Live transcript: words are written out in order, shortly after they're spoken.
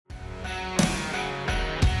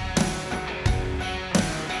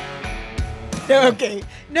No, okay.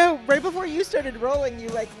 No, right before you started rolling, you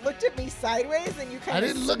like looked at me sideways and you kind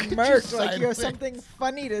of smirked like you have something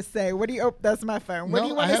funny to say. What do you? Oh, that's my phone. What do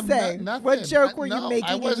you want to say? Nothing. What joke were you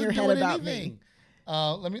making in your head about anything.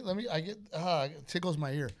 me? Let me. It tickles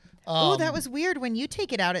my ear. Oh, that was weird. When you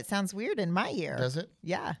take it out, it sounds weird in my ear. Does it?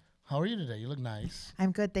 Yeah. How are you today? You look nice.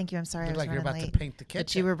 I'm good, thank you. I'm sorry I was running late. You're about to paint the kitchen.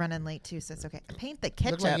 But you were running late too, so it's okay. Paint the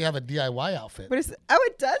kitchen. Look like you have a DIY outfit. But it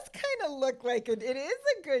does kind of look like it. It is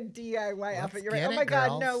a good DIY outfit. You're right. Oh my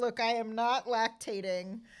God, no! Look, I am not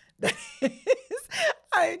lactating.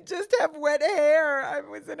 I just have wet hair. I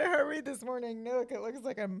was in a hurry this morning. Look, it looks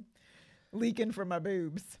like I'm leaking from my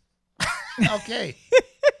boobs. Okay.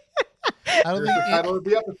 I don't think the title of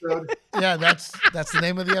the episode. Yeah, that's the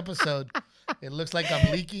name of the episode. It looks like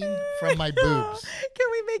I'm leaking from my boobs. Can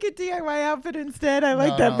we make a DIY outfit instead? I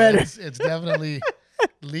like that better. It's definitely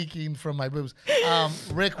leaking from my boobs.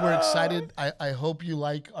 Rick, we're excited. I hope you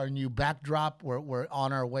like our new backdrop. We're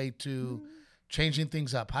on our way to changing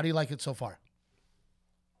things up. How do you like it so far?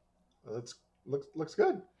 Looks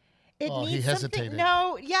good. He hesitated.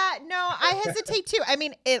 No, I hesitate too. I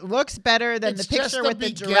mean, it looks better than the picture with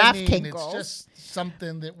the giraffe kinkles. It's just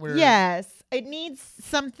something that we're... Yes, it needs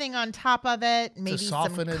something on top of it. Maybe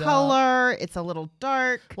some color. It's a little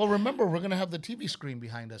dark. Well, remember, we're going to have the TV screen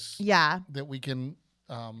behind us. Yeah. That we can...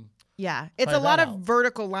 yeah, it's a lot of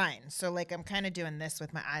vertical lines. So, like, I'm kind of doing this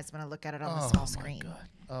with my eyes when I look at it on the small screen. God.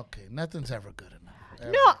 Okay, nothing's ever good enough.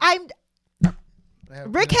 No,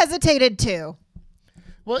 Rick hesitated too.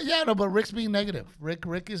 Well, yeah, no, but Rick's being negative.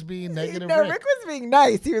 Rick is being negative. No, Rick was being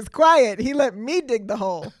nice. He was quiet. He let me dig the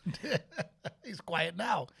hole. He's quiet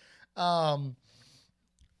now.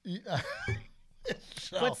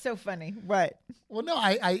 What's so funny? What? Well, no,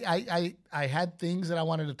 I had things that I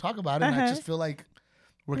wanted to talk about, and I just feel like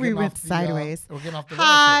we went sideways. We're getting off the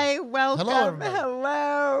Hi, welcome. Hello, everybody.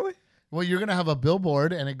 Hello. Well, you're gonna have a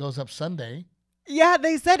billboard, and it goes up Sunday. Yeah,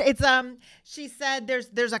 they said it's she said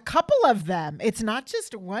there's a couple of them. It's not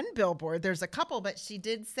just one billboard. There's a couple, but she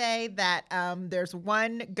did say that there's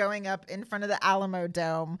one going up in front of the Alamo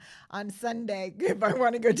Dome on Sunday if I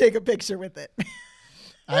want to go take a picture with it.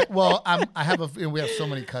 We have so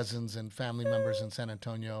many cousins and family members in San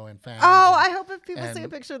Antonio and family. Oh, I hope if people see a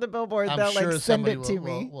picture of the billboard, they'll sure send it to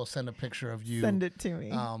me. We'll send a picture of you. Send it to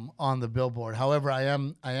me. On the billboard. However, I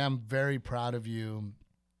am very proud of you.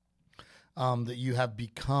 That you have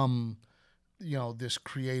become, this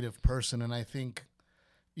creative person. And I think,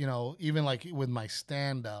 even like with my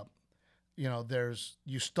stand up,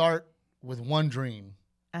 you start with one dream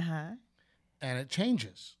and it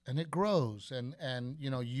changes and it grows. And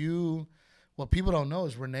what people don't know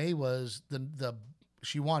is Renee was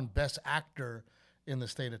she won Best Actor in the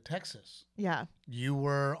state of Texas. Yeah. You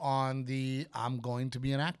were on I'm going to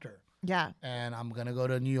be an actor. Yeah. And I'm going to go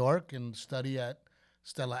to New York and study at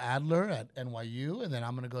Stella Adler at NYU, and then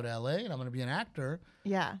I'm going to go to LA and I'm going to be an actor.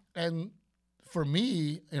 Yeah. And for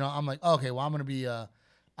me, I'm like, okay, well, I'm going to be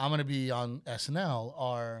on SNL,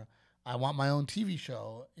 or I want my own TV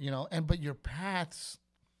show, but your paths,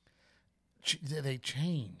 they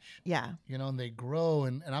change. Yeah. And they grow.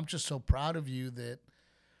 And I'm just so proud of you that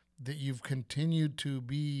you've continued to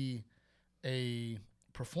be a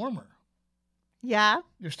performer. Yeah.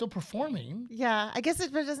 You're still performing. Yeah. I guess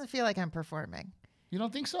it doesn't feel like I'm performing. You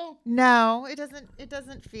don't think so? No, it doesn't. It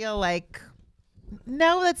doesn't feel like.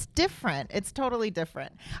 No, that's different. It's totally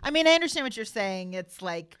different. I mean, I understand what you're saying. It's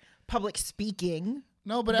like public speaking.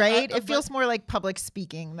 No, but right. It feels more like public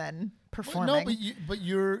speaking than performing. No, but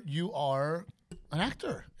you are an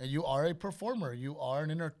actor and you are a performer. You are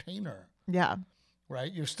an entertainer. Yeah.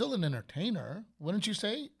 Right. You're still an entertainer, wouldn't you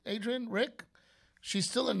say, Adrian? Rick? She's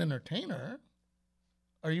still an entertainer.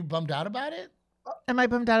 Are you bummed out about it? Am I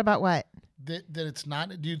bummed out about what? That it's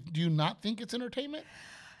not. Do you not think it's entertainment?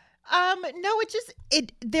 No,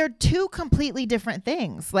 they're two completely different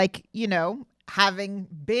things. Like, having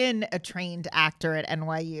been a trained actor at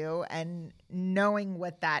NYU and knowing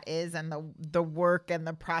what that is and the work and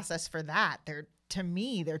the process for that, to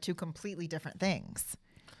me, they're two completely different things.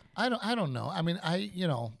 I don't know. I mean,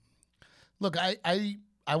 look, I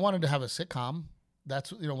wanted to have a sitcom.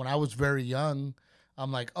 That's, when I was very young,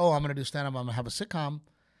 I'm like, oh, I'm going to do stand up. I'm going to have a sitcom.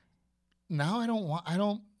 Now I don't want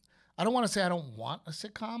to say I don't want a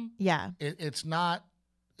sitcom. Yeah. It's not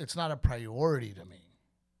a priority to me.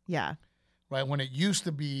 Yeah. Right. When it used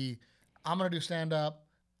to be, I'm going to do stand up.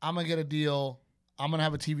 I'm going to get a deal. I'm going to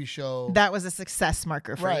have a TV show. That was a success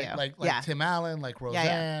marker for you. Like Tim Allen, like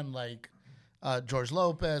Roseanne, like George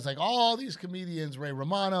Lopez, like all these comedians, Ray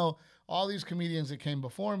Romano, all these comedians that came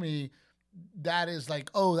before me. That is like,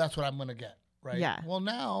 oh, that's what I'm going to get. Right. Yeah. Well,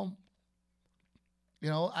 now,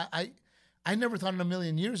 I never thought in a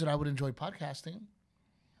million years that I would enjoy podcasting.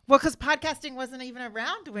 Well, because podcasting wasn't even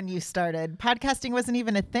around when you started. Podcasting wasn't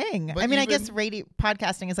even a thing. But I mean, I even- guess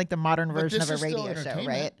podcasting is like the modern version this of a is still radio show, entertainment.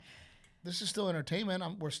 right? This is still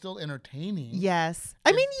entertainment. We're still entertaining. Yes.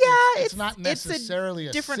 I mean, yeah, It's not necessarily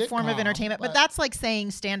a different form of sitcom, entertainment, but that's like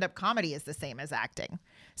saying stand-up comedy is the same as acting.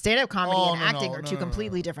 Stand-up comedy Oh, and no, acting no, are no, two no,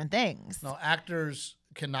 completely no. different things. No, actors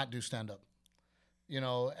cannot do stand-up.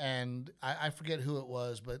 And I forget who it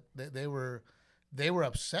was, but they were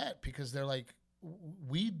upset because they're like,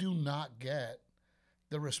 we do not get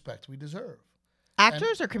the respect we deserve.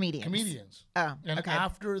 Actors or comedians? Comedians. Oh, And okay.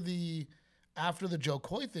 after the Joe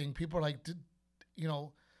Coy thing, people are like,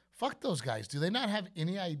 fuck those guys. Do they not have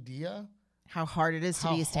any idea How hard it is to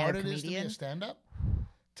how be a stand-up hard it is to be comedian? a stand-up?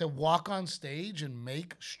 To walk on stage and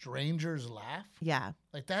make strangers laugh? Yeah.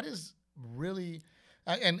 Like that is really,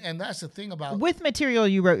 and that's the thing about, With material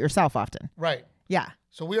you wrote yourself often. right. Yeah.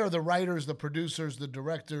 So we are the writers, the producers, the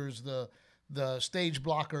directors, the stage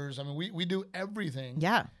blockers. I mean, we do everything.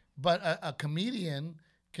 Yeah. But a comedian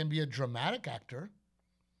can be a dramatic actor.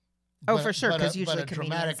 Oh, But- for sure, but 'cause a- usually but a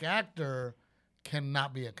dramatic actor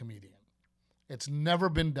cannot be a comedian. It's never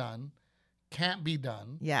been done, can't be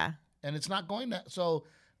done, Yeah. and it's not going to. So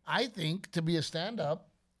I think to be a stand-up,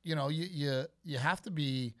 you have to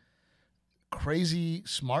be crazy,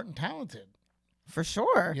 smart, and talented. For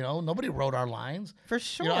sure. Nobody wrote our lines. For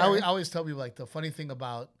sure. I always tell people, like, the funny thing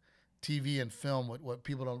about TV and film, what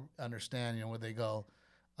people don't understand, where they go,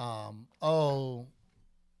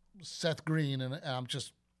 Seth Green, and I'm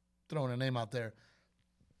just throwing a name out there.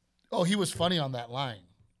 Oh, he was funny on that line.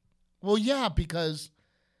 Well, yeah, because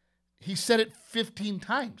he said it 15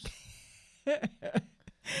 times.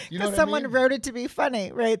 You know Because what someone I mean? wrote it to be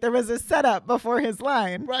funny, right? There was a setup before his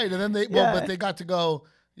line. Right, and then but they got to go,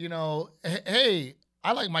 hey,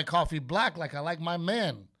 I like my coffee black like I like my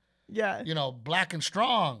men. Yeah. Black and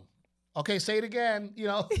strong. Okay, say it again.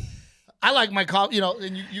 I like my coffee.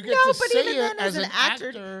 And you get No, to but say even it then, as as an an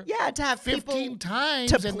actor, yeah, to have 15 people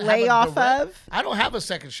times to and play have a off direct- of. I don't have a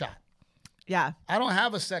second shot. Yeah. I don't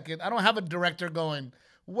have a second. I don't have a director going,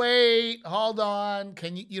 wait, hold on.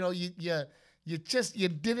 Can you you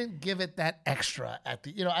didn't give it that extra at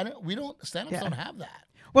the stand-ups don't have that.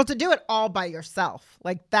 Well, to do it all by yourself,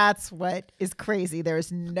 like that's what is crazy.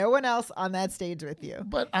 There's no one else on that stage with you.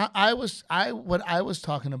 But what I was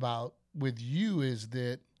talking about with you is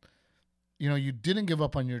that, you didn't give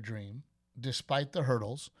up on your dream despite the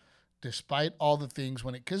hurdles, despite all the things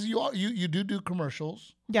because you do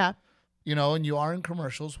commercials, Yeah. and you are in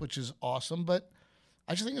commercials, which is awesome. But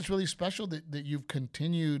I just think it's really special that you've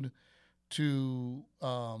continued to,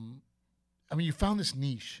 you found this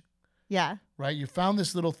niche, Yeah. right? You found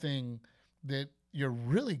this little thing that you're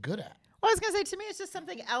really good at. Well, I was going to say, to me, it's just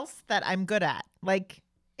something else that I'm good at. Like,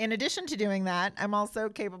 in addition to doing that, I'm also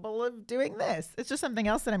capable of doing this. It's just something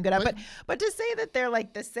else that I'm good at. But to say that they're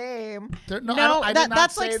like the same, I did not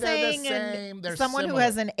that's say like they're saying the same. They're someone similar. who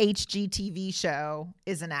has an HGTV show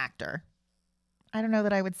is an actor. I don't know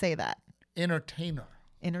that I would say that. Entertainer.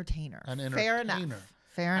 Entertainer. An Fair entertainer. enough.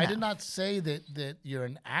 Fair enough. I did not say that you're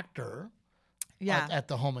an actor Yeah. at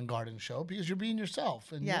the Home and Garden show, because you're being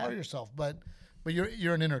yourself and Yeah. you are yourself. But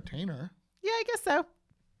you're an entertainer, Yeah, I guess so.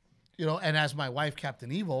 And as my wife,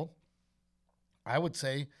 Captain Evil, I would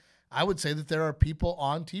say that there are people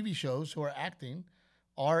on TV shows who are acting,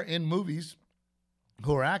 or in movies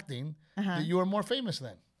who are acting, that you are more famous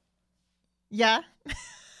than. Yeah.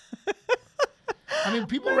 I mean,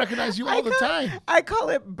 people recognize you all the time. I call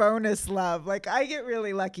it bonus love. Like, I get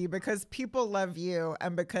really lucky because people love you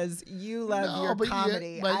and because you love your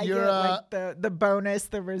comedy. I get like the bonus,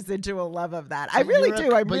 the residual love of that. I really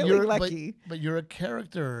do. I'm really lucky. But you're a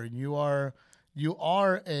character, and you are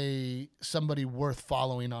somebody worth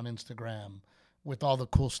following on Instagram with all the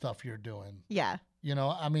cool stuff you're doing. Yeah.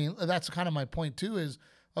 That's kind of my point too, is,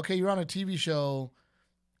 okay, you're on a TV show.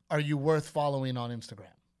 Are you worth following on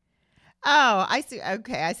Instagram? Oh, I see.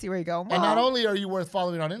 Okay, I see where you're going. Well, And not only are you worth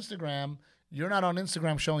following on Instagram, you're not on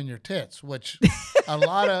Instagram showing your tits, which a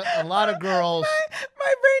lot of girls.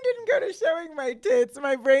 my brain didn't go to showing my tits.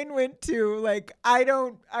 My brain went to like I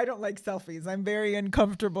don't like selfies. I'm very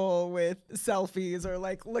uncomfortable with selfies or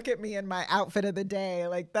like look at me in my outfit of the day.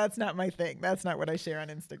 Like that's not my thing. That's not what I share on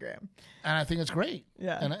Instagram. And I think it's great.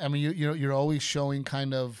 Yeah. And you're always showing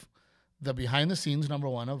kind of the behind the scenes, number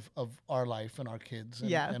one, of our life and our kids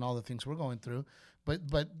and all the things we're going through.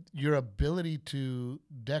 But your ability to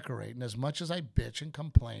decorate, and as much as I bitch and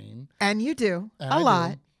complain, And you do and a I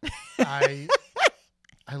lot. do,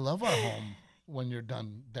 I love our home when you're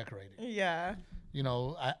done decorating. Yeah.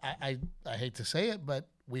 I hate to say it, but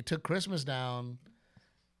we took Christmas down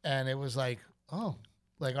and it was like, oh,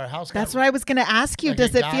 like our house. That's what I was going to ask you. Like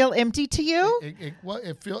Does it feel empty to you?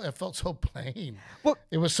 It felt so plain. Well,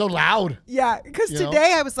 it was so loud. Yeah, because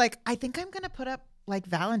today I was like, I think I'm going to put up like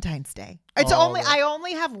Valentine's Day. I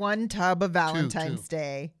only have one tub of Valentine's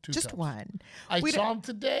Day. Just tubs. One. I saw them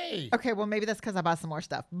today. Okay, well maybe that's because I bought some more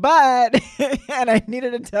stuff. But and I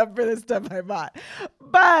needed a tub for the stuff I bought.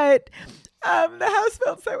 But the house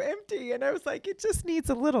felt so empty, and I was like, it just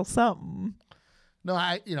needs a little something. No,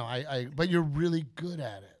 but you're really good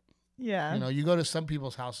at it. Yeah. You know, you go to some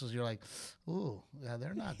people's houses, you're like, ooh, yeah,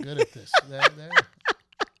 they're not good at this. they're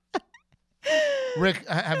Rick,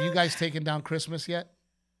 have you guys taken down Christmas yet?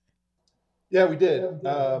 Yeah, we did.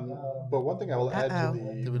 But one thing I will add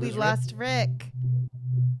to we lost Rick.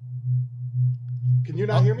 Can you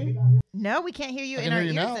not hear me? No, we can't hear you in our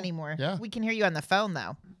ears anymore. Yeah. We can hear you on the phone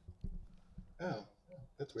though. Oh,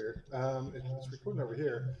 that's weird. It's recording over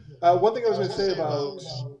here. One thing I was going to say about,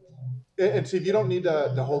 and see, if you don't need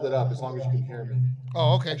to hold it up as long as you can hear me.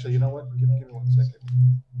 Oh, okay. Actually, you know what? Give me 1 second.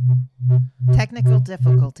 Technical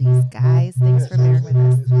difficulties, guys. Thanks for bearing with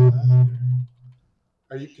us.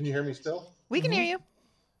 Can you hear me still? We can hear you.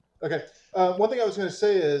 Okay. One thing I was going to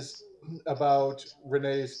say is about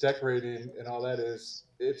Renee's decorating and all that is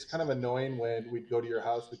it's kind of annoying when we'd go to your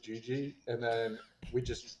house with Gigi and then we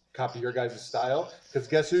just copy your guys' style because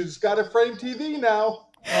guess who's got a frame TV now?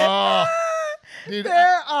 Oh, dude,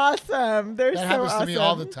 they're awesome. They're so awesome. That happens to me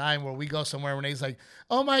all the time where we go somewhere and Renee's like,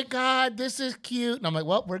 oh my God, this is cute. And I'm like,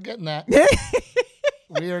 well, we're getting that.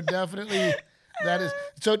 We are definitely, that is.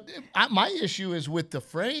 So my issue is with the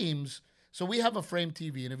frames. So we have a frame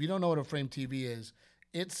TV. And if you don't know what a frame TV is,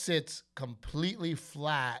 it sits completely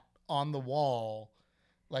flat on the wall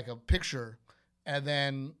like a picture. And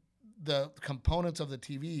then the components of the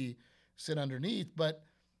TV sit underneath. But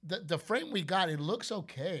the frame we got, it looks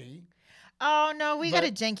okay. Oh, no, we got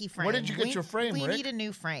a janky frame. Where did you get your frame, Rick? We need a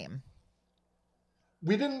new frame.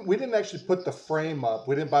 We didn't actually put the frame up.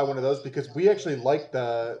 We didn't buy one of those because we actually like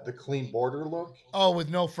the clean border look. Oh, with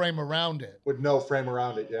no frame around it. With no frame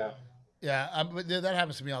around it, yeah. Yeah, that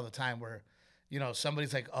happens to me all the time where, you know,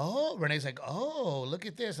 somebody's like, oh, Renee's like, oh, look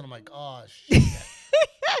at this. And I'm like, oh, shit.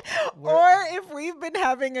 Or if we've been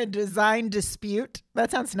having a design dispute,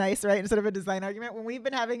 that sounds nice, right? Instead of a design argument, when we've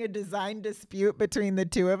been having a design dispute between the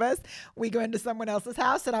two of us, we go into someone else's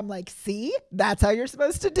house and I'm like, see, that's how you're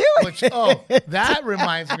supposed to do it. That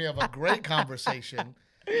reminds me of a great conversation.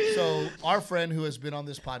 So our friend who has been on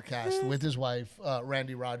this podcast with his wife,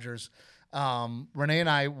 Randy Rogers, Renee and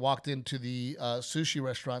I walked into the sushi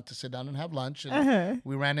restaurant to sit down and have lunch. And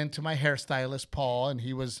we ran into my hairstylist, Paul, and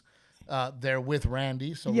he was there with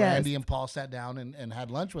Randy. So Randy and Paul sat down and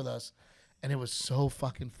had lunch with us. And it was so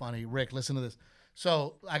fucking funny. Rick, listen to this.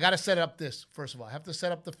 So I got to set up this, first of all. I have to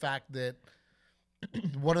set up the fact that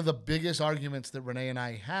one of the biggest arguments that Renee and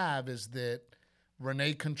I have is that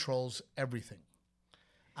Renee controls everything.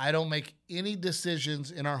 I don't make any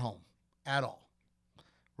decisions in our home at all.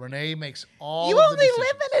 Renee makes all You of only the decisions.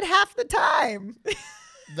 live in it half the time.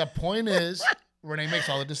 The point is, Renee makes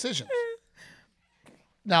all the decisions.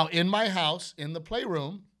 Now, in my house, in the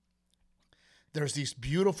playroom, there's these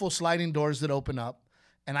beautiful sliding doors that open up,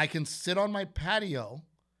 and I can sit on my patio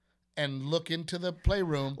and look into the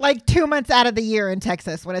playroom. Like 2 months out of the year in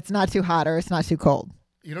Texas when it's not too hot or it's not too cold.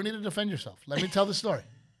 You don't need to defend yourself. Let me tell the story.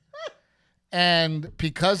 And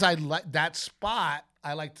because I like that spot,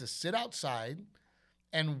 I like to sit outside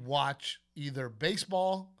and watch either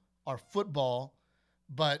baseball or football,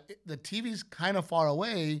 but the TV's kind of far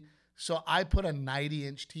away, so I put a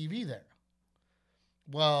 90-inch TV there.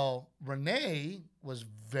 Well, Renee was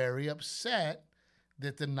very upset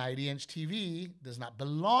that the 90-inch TV does not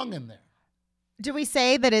belong in there. Do we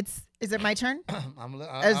say that is it my turn?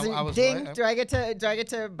 Ding. Do I get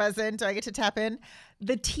to buzz in? Do I get to tap in?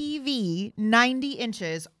 The TV, 90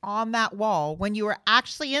 inches on that wall when you are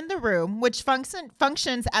actually in the room, which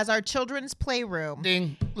functions as our children's playroom.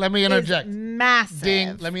 Ding. Let me interject. Massive.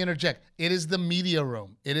 Ding. Let me interject. It is the media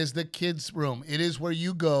room. It is the kids' room. It is where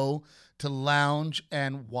you go to lounge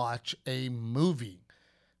and watch a movie.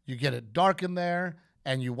 You get it dark in there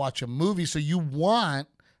and you watch a movie. So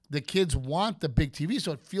the kids want the big TV,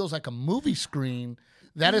 so it feels like a movie screen.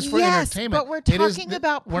 That is for entertainment. But we're talking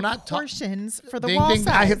about proportions for the wall size.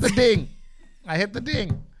 I hit the ding. I hit the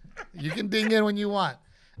ding. You can ding in when you want.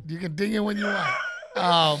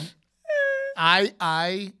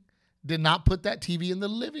 I did not put that TV in the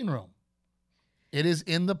living room. It is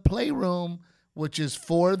in the playroom, which is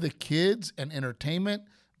for the kids and entertainment,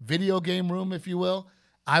 video game room, if you will.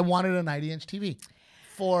 I wanted a 90-inch TV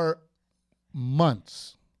for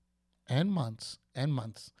months and months and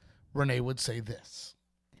months. Renee would say this.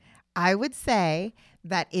 I would say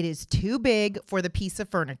that it is too big for the piece of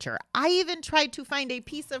furniture. I even tried to find a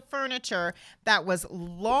piece of furniture that was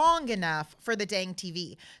long enough for the dang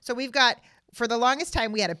TV. So we've got, for the longest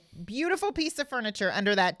time, we had a beautiful piece of furniture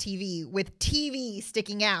under that TV with TV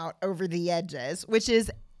sticking out over the edges, which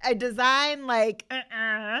is a design like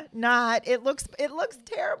not. It looks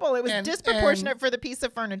terrible. It was disproportionate for the piece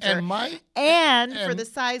of furniture and for the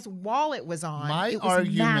size wall it was on. My it was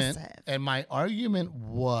argument massive. And my argument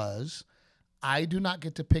was, I do not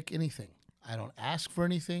get to pick anything. I don't ask for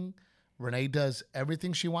anything. Renee does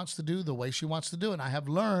everything she wants to do the way she wants to do, and I have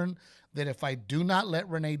learned that if I do not let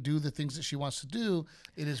Renee do the things that she wants to do,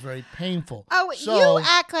 it is very painful. Oh, you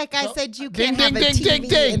act like I said you can't have a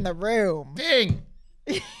TV in the room. Ding.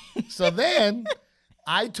 So then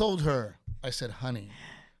I told her, I said, honey,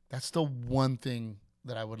 that's the one thing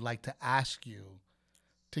that I would like to ask you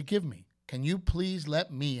to give me. Can you please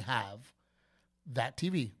let me have that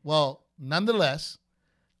TV? Well, nonetheless,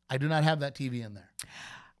 I do not have that TV in there.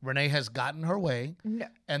 Renee has gotten her way,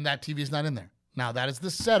 and that TV is not in there. Now, that is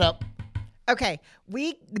the setup. Okay,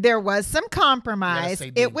 there was some compromise.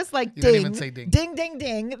 It was like you ding, didn't even say ding, ding, ding,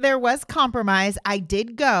 ding. There was compromise. I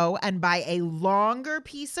did go and buy a longer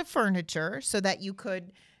piece of furniture so that you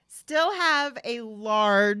could still have a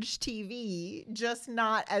large TV, just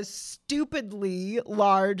not as stupidly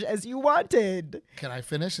large as you wanted. Can I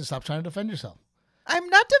finish and stop trying to defend yourself? I'm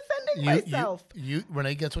not defending myself.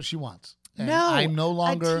 Renee gets what she wants. And no, I'm no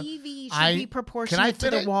longer. A TV should be proportionate to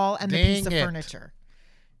the wall and the piece of furniture.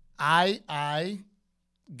 I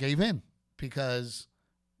gave in because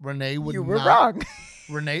Renee would not. You were wrong.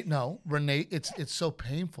 Renee, it's so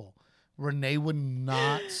painful. Renee would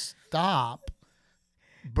not stop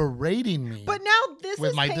berating me. But now this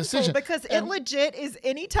with is my painful decision. Because it legit is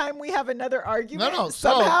anytime we have another argument, so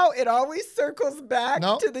somehow it always circles back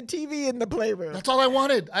to the TV in the playroom. That's all I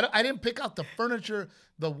wanted. I didn't pick out the furniture,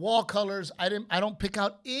 the wall colors. I don't pick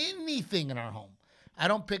out anything in our home. I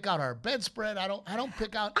don't pick out our bedspread. I don't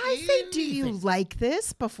pick out anything. I say, do you like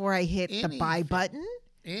this before I hit the buy button?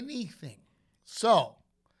 Anything. So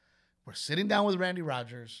we're sitting down with Randy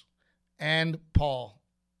Rogers and Paul.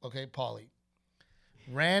 Okay, Paulie.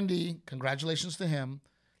 Randy, congratulations to him,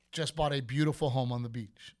 just bought a beautiful home on the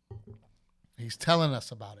beach. He's telling us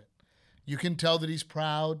about it. You can tell that he's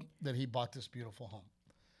proud that he bought this beautiful home.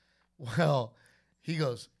 Well, he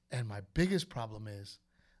goes, and my biggest problem is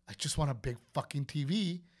I just want a big fucking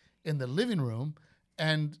TV in the living room,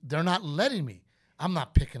 and they're not letting me. I'm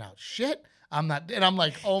not picking out shit. I'm not, and I'm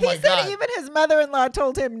like, oh my God. Even his mother-in-law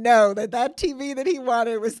told him no, that TV that he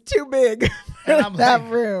wanted was too big for that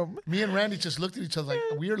room. Me and Randy just looked at each other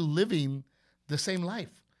like, we are living the same life.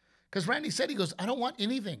 Because Randy said, he goes, I don't want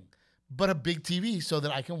anything but a big TV so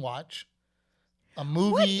that I can watch a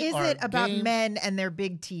movie. What is it about men and their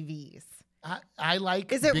big TVs? I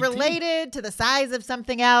like. Is it related to the size of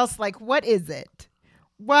something else? Like, what is it?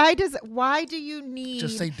 Why do you need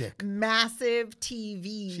just say dick. Massive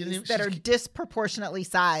TVs that are disproportionately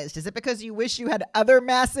sized? Is it because you wish you had other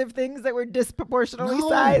massive things that were disproportionately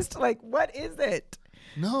sized? Like, what is it?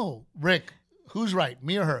 No, Rick, who's right?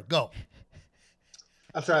 Me or her? Go.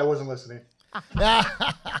 I'm sorry, I wasn't listening.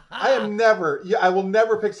 I will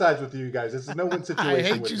never pick sides with you guys. It's a no-win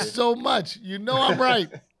situation. I hate you so much. You know I'm right.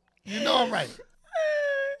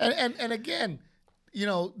 And again,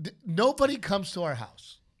 nobody comes to our house.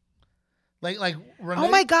 Like Renee. Oh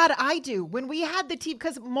my God, I do. When we had the TV,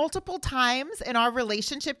 because multiple times in our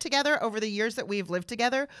relationship together over the years that we've lived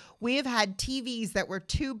together, we have had TVs that were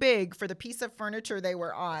too big for the piece of furniture they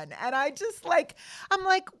were on. And I'm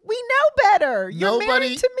like, we know better. You're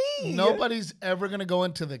married to me. Nobody's ever going to go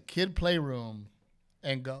into the kid playroom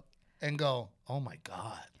and go, oh my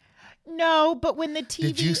God. No, but when the TV...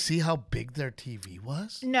 Did you see how big their TV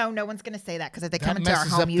was? No one's going to say that because if they come into our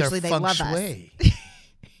home, usually they love us.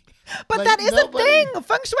 But like, that is a thing.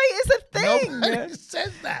 Feng shui is a thing. Nobody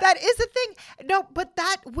says that. That is a thing. No, but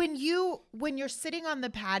when you're sitting on the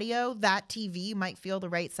patio, that TV might feel the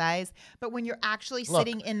right size. But when you're actually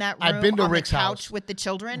sitting in that room I've been to on Rick's the couch house. with the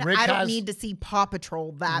children, I don't need to see Paw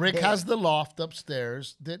Patrol that Rick big. has the loft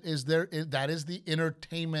upstairs that is the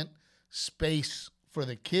entertainment space for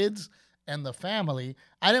the kids and the family.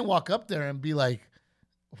 I didn't walk up there and be like,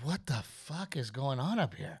 what the fuck is going on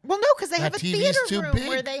up here? Well, no, because they have a TV's theater room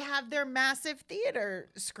where they have their massive theater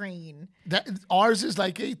screen. Ours is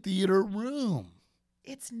like a theater room.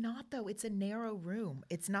 It's not, though. It's a narrow room.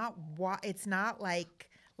 It's not like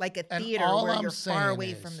a theater where you're far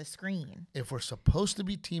away from the screen. If we're supposed to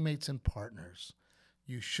be teammates and partners,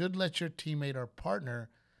 you should let your teammate or partner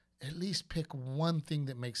at least pick one thing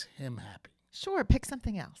that makes him happy. Sure, pick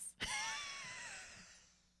something else.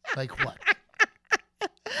 Like what?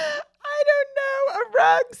 I don't know. A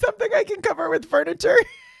rug, something I can cover with furniture.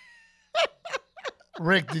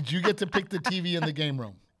 Rick, did you get to pick the TV in the game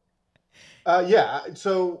room? Yeah,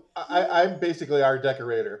 so I'm basically our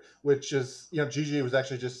decorator, which is, Gigi was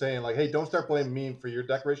actually just saying like, hey, don't start blaming me for your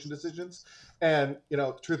decoration decisions. And,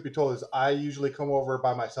 truth be told is I usually come over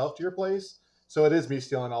by myself to your place. So it is me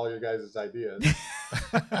stealing all your guys' ideas.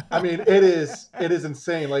 I mean, it is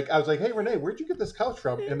insane. Like I was like, hey, Renee, where'd you get this couch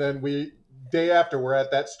from? And then day after we're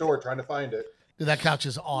at that store trying to find it. Dude, that couch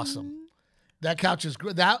is awesome. That couch is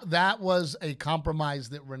great. That was a compromise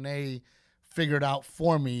that Renee figured out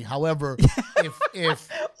for me. However, if what does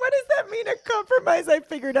that mean? A compromise I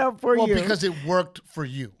figured out for you? Well, because it worked for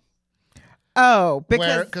you. Oh,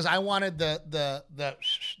 because I wanted the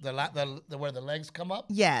where the legs come up.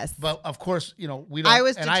 Yes, but of course, we don't. I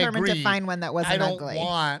was determined to find one that wasn't ugly.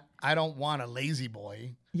 I don't want a lazy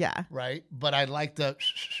boy. Yeah, right. But I'd like to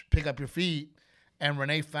pick up your feet. And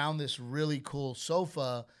Renee found this really cool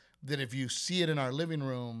sofa that if you see it in our living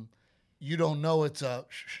room, you don't know it's a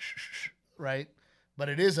right, but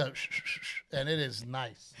it is a and it is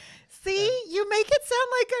nice. See, you make it sound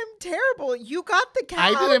like I'm terrible. You got the couch.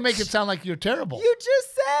 I didn't make it sound like you're terrible. You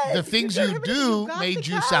just said. The things you do made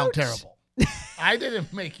you sound terrible. I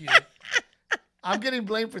didn't make you. I'm getting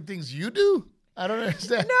blamed for things you do? I don't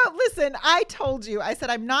understand. No, listen, I told you. I said,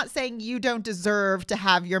 I'm not saying you don't deserve to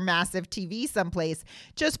have your massive TV someplace.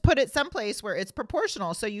 Just put it someplace where it's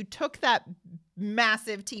proportional. So you took that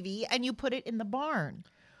massive TV and you put it in the barn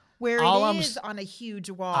where it is on a huge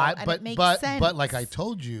wall. It makes sense. But like I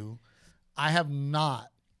told you, I have not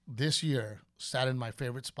this year sat in my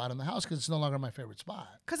favorite spot in the house because it's no longer my favorite spot.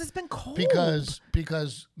 Because it's been cold.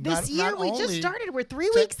 Because this year we just started. We're 3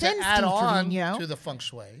 weeks in, to add on Treviño. To the feng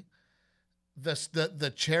shui.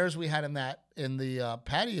 The chairs we had in the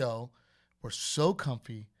patio were so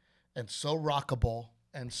comfy and so rockable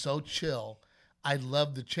and so chill. I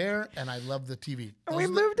love the chair and I love the TV. We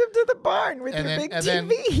moved them to the barn with the big TV.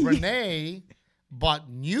 Then Renee bought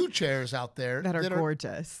new chairs out there that are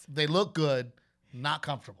gorgeous. They look good, not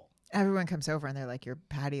comfortable. Everyone comes over and they're like, your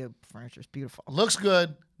patio furniture is beautiful. Looks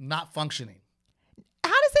good, not functioning. How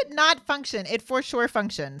does it not function? It for sure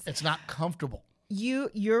functions. It's not comfortable.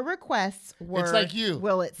 Your requests were, it's like you.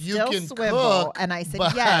 Will it you still can swivel? Cook, and I said,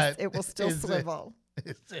 yes, it will still swivel.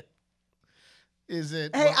 Is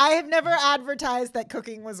it? Hey, I have never advertised that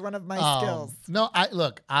cooking was one of my skills. No,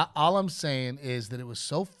 all I'm saying is that it was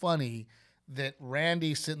so funny that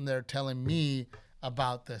Randy's sitting there telling me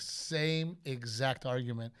about the same exact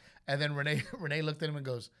argument. And then Renee looked at him and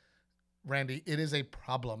goes, Randy, it is a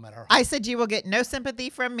problem at our house. I said, you will get no sympathy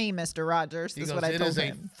from me, Mr. Rogers. Is what I told him.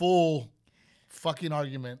 It is a full fucking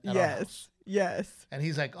argument at our house. Yes. And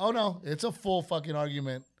he's like, oh no, it's a full fucking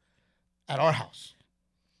argument at our house.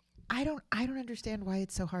 I don't understand why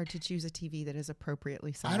it's so hard to choose a TV that is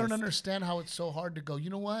appropriately sized. I don't understand how it's so hard to go, you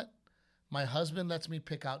know what? My husband lets me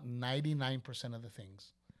pick out 99% of the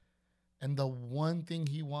things. And the one thing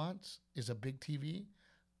he wants is a big TV.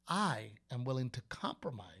 I am willing to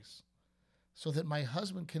compromise so that my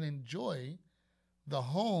husband can enjoy the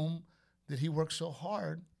home that he worked so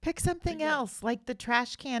hard. Pick something else, like the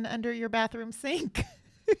trash can under your bathroom sink.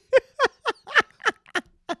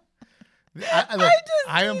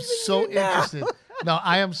 I am so interested. No,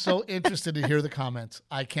 I am so interested to hear the comments.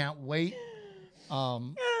 I can't wait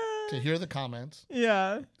to hear the comments.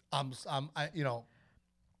 Yeah.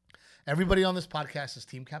 Everybody on this podcast is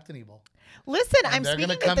Team Captain Evil. Listen, I'm speaking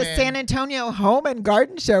at the San Antonio Home and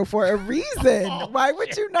Garden Show for a reason. Why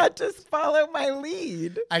would you not just follow my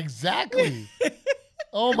lead? Exactly.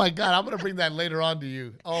 Oh my God, I'm going to bring that later on to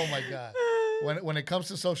you. Oh my God. When it comes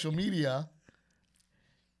to social media,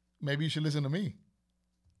 maybe you should listen to me.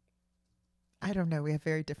 I don't know. We have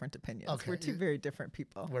very different opinions. Okay. We're two very different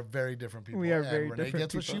people. We're very different people. We are very different people. Renee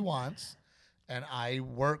gets what she wants, and I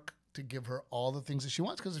work to give her all the things that she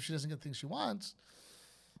wants, because if she doesn't get the things she wants,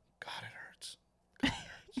 God, it hurts.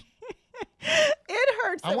 It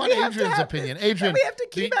hurts. I want Adrian's opinion. Adrian, we have to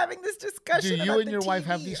keep having this discussion. Do you and your wife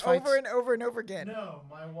have these fights over and over and over again? No,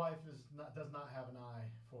 my wife does not have an eye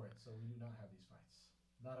for it, so we do not have these fights.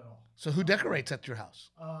 Not at all. So who decorates at your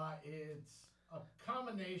house? It's a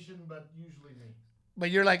combination, but usually me. But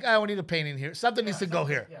you're like, we need a painting here. Something needs to go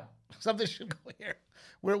here. Yeah. Something should go here.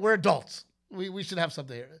 We're adults. We should have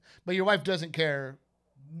something here. But your wife doesn't care.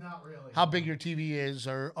 Not really. How big your TV is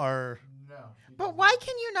or No. But why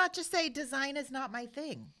can you not just say design is not my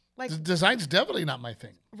thing? Like, Design's definitely not my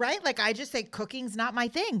thing. right? Like, I just say cooking's not my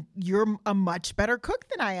thing. You're a much better cook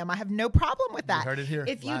than I am. I have no problem with that. You heard it here.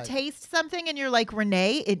 If you live. taste something and you're like,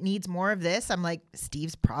 Renee, it needs more of this, I'm like,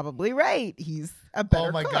 Steve's probably right. He's a better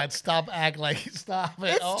Oh my cook. God! Stop stop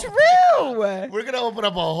it! It's Oh my true. God. We're gonna open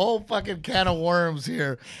up a whole fucking can of worms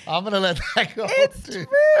here. I'm gonna let that go. It's too.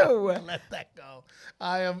 true. Let that go.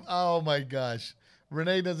 I am. Oh my gosh.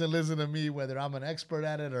 Renee doesn't listen to me whether I'm an expert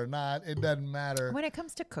at it or not. It doesn't matter. When it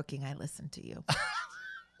comes to cooking, I listen to you.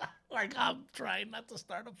 Like I'm trying not to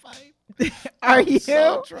start a fight. Are I'm you?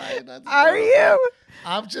 so trying not to Are start a you?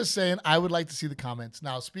 I'm just saying I would like to see the comments.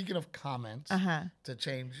 Now, speaking of comments, Uh-huh. to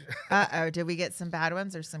change. Uh-oh. Did we get some bad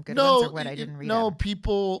ones or some good no, ones or what? I didn't read no. them.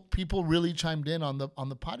 People really chimed in on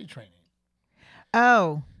the potty training.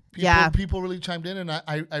 Oh, yeah. People really chimed in, and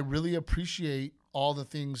I really appreciate all the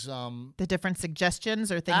things. The different suggestions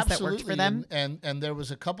or things that worked for them. And there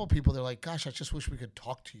was a couple people that are like, gosh, I just wish we could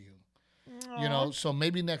talk to you. You know, so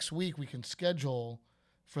maybe next week we can schedule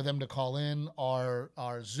for them to call in or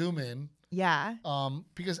Zoom in. Yeah.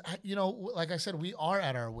 Because, you know, like I said, we are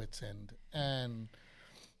at our wits' end. And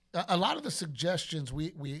a lot of the suggestions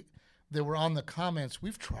that were on the comments,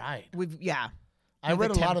 we've tried. I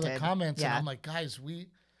read a lot of the comments, and I'm like, guys,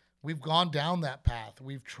 we've gone down that path.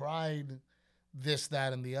 We've tried this,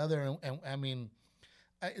 that, and the other. And I mean,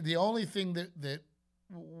 the only thing that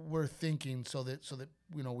we're thinking so that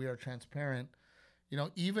you know we are transparent, you know,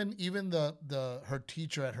 even her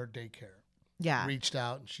teacher at her daycare reached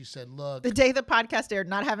out and she said, look, the day the podcast aired,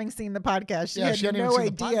 not having seen the podcast, she had no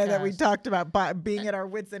idea that we talked about being at our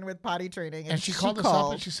wits end with potty training. And she called us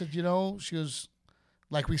up and she said, you know, she was,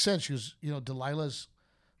 like we said, she was, you know, Delilah's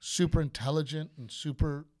super intelligent and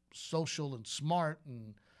super social and smart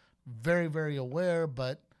and very, very aware,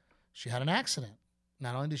 but she had an accident.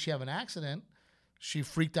 Not only did she have an accident, she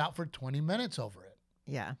freaked out for 20 minutes over it.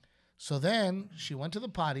 Yeah. So then she went to the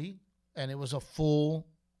potty, and it was a full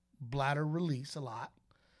bladder release, a lot.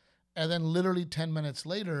 And then literally 10 minutes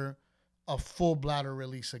later, a full bladder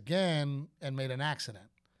release again, and made an accident.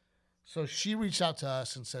 So she reached out to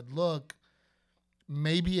us and said, look,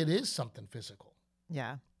 maybe it is something physical.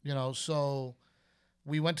 Yeah. You know, so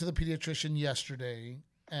we went to the pediatrician yesterday,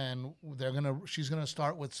 and she's gonna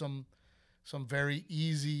start with some very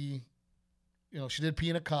easy, you know, she did pee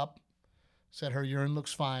in a cup, said her urine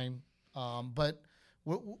looks fine, but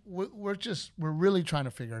we're really trying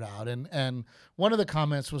to figure it out. And one of the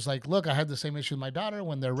comments was like, look, I had the same issue with my daughter.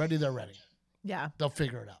 When they're ready, they're ready. Yeah. They'll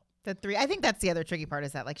figure it out. The 3, I think that's the other tricky part,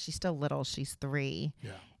 is that like she's still little. She's 3.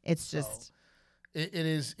 Yeah. It's just. So it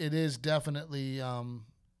is definitely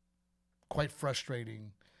quite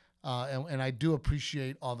frustrating. And I do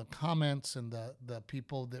appreciate all the comments and the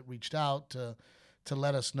people that reached out to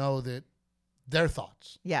let us know that their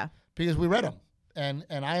thoughts. Yeah. Because we read them. And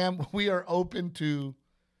we are open to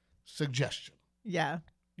suggestion. Yeah.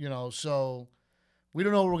 You know, so we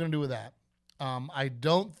don't know what we're going to do with that. I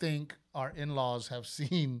don't think our in-laws have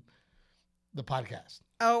seen the podcast.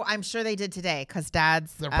 Oh, I'm sure they did today because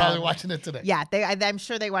Dad's. They're probably watching it today. Yeah, I'm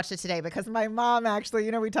sure they watched it today because my mom actually,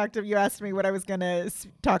 you know, you asked me what I was going to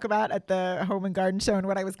talk about at the Home and Garden Show and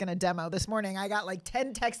what I was going to demo this morning. I got like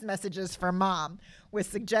 10 text messages from Mom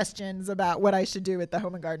with suggestions about what I should do at the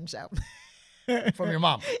Home and Garden Show. From your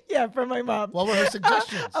mom? Yeah, from my mom. What were her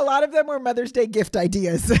suggestions? A lot of them were Mother's Day gift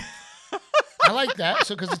ideas. I like that.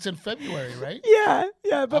 So, because it's in February, right? Yeah.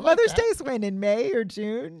 But like Mother's that. Day's when? In May or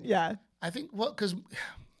June? Yeah. I think, because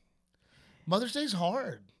Mother's Day's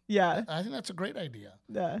hard. Yeah. I think that's a great idea.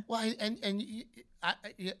 Yeah. Well, I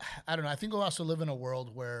don't know. I think we also live in a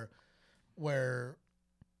world where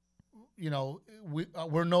you know,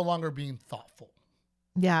 we're no longer being thoughtful.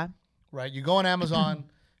 Yeah. Right? You go on Amazon,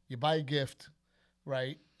 you buy a gift,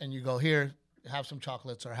 right? And you go, here, have some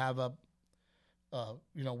chocolates or have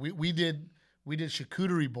you know, we did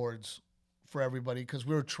charcuterie boards for everybody because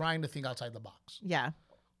we were trying to think outside the box. Yeah.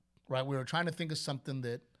 Right? We were trying to think of something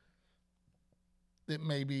that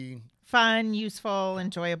may be fun, useful,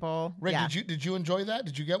 enjoyable. Rick, yeah. did you enjoy that?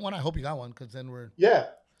 Did you get one? I hope you got one because then we're Yeah.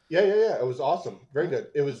 It was awesome. Very good.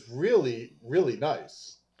 It was really, really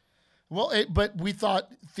nice. Well, but we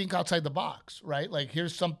thought think outside the box, right? Like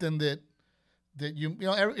here's something that you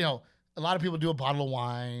know a lot of people do a bottle of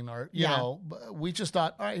wine or you know, but we just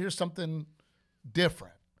thought, all right, here's something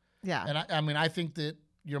different. Yeah. And I mean, I think that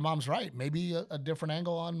your mom's right. Maybe a different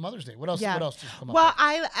angle on Mother's Day. What else? Yeah. What else did you come up well,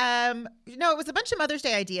 with? it was a bunch of Mother's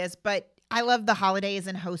Day ideas, but I love the holidays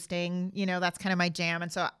and hosting. You know, that's kind of my jam.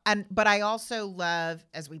 And so, but I also love,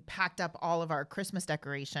 as we packed up all of our Christmas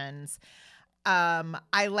decorations,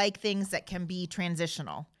 I like things that can be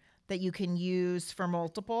transitional. that you can use for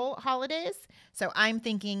multiple holidays. So I'm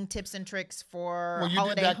thinking tips and tricks for Well, you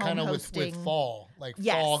holiday did that home kind of hosting. with fall, like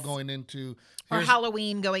Yes. fall going into Or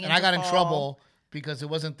Halloween going and into I got fall. in trouble because it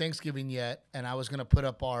wasn't Thanksgiving yet, and I was going to put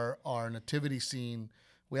up our nativity scene.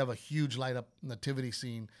 We have a huge light up nativity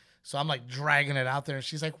scene. So I'm like dragging it out there, and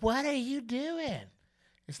she's like, "What are you doing?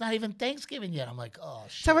 It's not even Thanksgiving yet." I'm like, "Oh,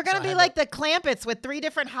 shit." So we're going to I be had like the Clampets with 3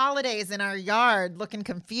 different holidays in our yard looking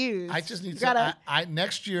confused. I just need You to, gotta-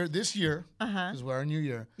 this year, Uh-huh. because we're our new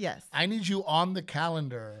year, Yes. I need you on the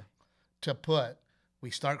calendar to put,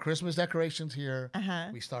 we start Christmas decorations here. Uh-huh.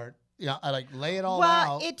 We start, I like lay it all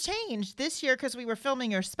Well, out. it changed this year because we were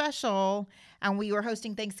filming your special and we were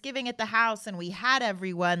hosting Thanksgiving at the house and we had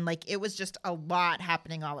everyone. Like, it was just a lot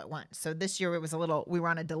happening all at once. So this year we were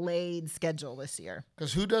on a delayed schedule this year.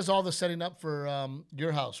 Because who does all the setting up for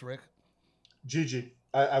your house, Rick? Gigi,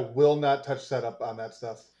 I will not touch setup on that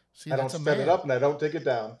stuff. See, I don't that's a set man. it up and I don't take it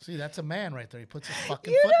down. See, that's a man right there. He puts his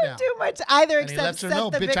fucking You foot don't down. do much either And he except lets her set know,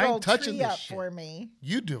 the "Bitch, big I ain't old touching tree this up shit." for me.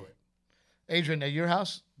 You do it. Adrian, at your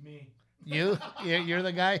house, Me. you're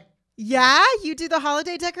the guy. Yeah, you do the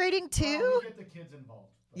holiday decorating too? Well, we get the kids involved.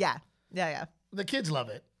 but Yeah. The kids love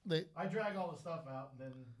it. I drag all the stuff out, and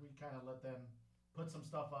then we kind of let them put some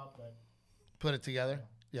stuff up. But Put it together.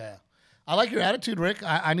 Yeah. I like your attitude, Rick.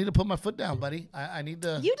 I need to put my foot down, buddy. I need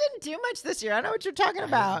to. You didn't do much this year. I know what you're talking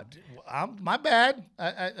about. My bad.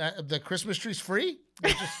 The Christmas tree's free.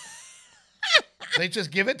 They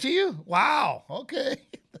just give it to you. Wow. Okay.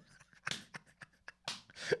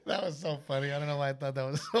 That was so funny. I don't know why I thought that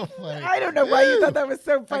was so funny. I don't know why you thought that was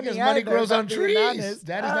so funny. Because money either, grows if on I'm being trees. honest.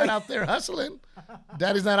 Daddy's not out there hustling.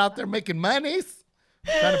 Daddy's not out there making monies,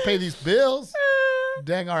 trying to pay these bills.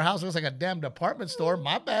 Dang, our house looks like a damn department store.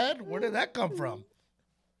 My bad. Where did that come from?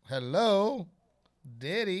 Hello,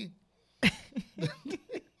 Diddy.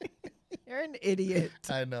 You're an idiot.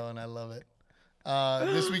 I know, and I love it.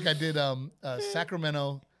 This week I did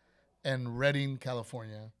Sacramento and Redding,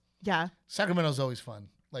 California. Yeah. Sacramento's always fun.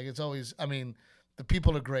 Like, it's always, I mean, the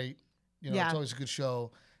people are great. Yeah. It's always a good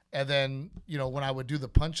show. And then, when I would do the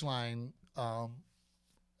punchline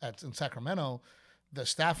in Sacramento, the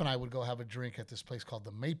staff and I would go have a drink at this place called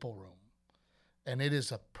the Maple Room. And it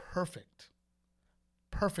is a perfect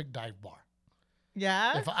dive bar.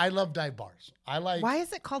 Yeah. I love dive bars. Why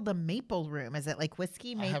is it called the Maple Room? Is it like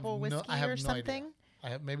whiskey, maple whiskey or something?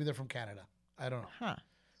 Maybe they're from Canada. I don't know. Huh.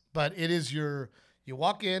 But it is you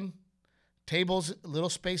walk in, tables, little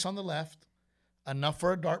space on the left, enough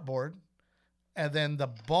for a dartboard, and then the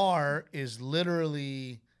bar is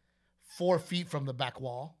literally 4 feet from the back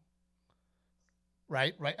wall.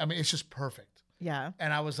 Right. I mean, it's just perfect. Yeah.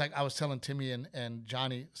 And I was telling Timmy and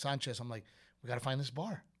Johnny Sanchez, I'm like, we got to find this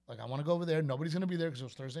bar. Like, I want to go over there. Nobody's going to be there because it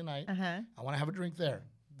was Thursday night. Uh-huh. I want to have a drink there.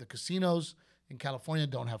 The casinos in California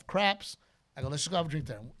don't have craps. I go, let's just go have a drink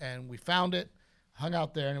there. And we found it, hung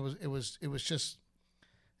out there, and it was just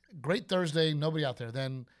great Thursday. Nobody out there.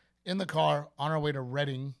 Then in the car on our way to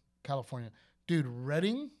Redding, California. Dude,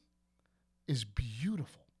 Redding is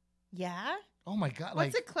beautiful. Yeah. Oh my God!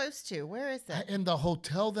 What's it close to? Where is it? In the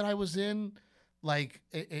hotel that I was in,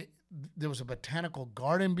 there was a botanical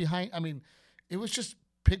garden behind. I mean, it was just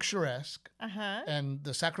picturesque. Uh-huh. And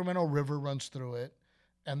the Sacramento River runs through it,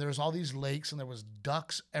 and there's all these lakes, and there was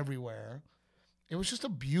ducks everywhere. It was just a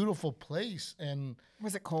beautiful place. And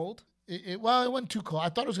Was it cold? it wasn't too cold. I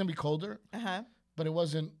thought it was gonna be colder, Uh-huh. but it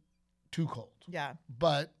wasn't too cold. Yeah.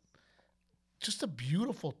 But just a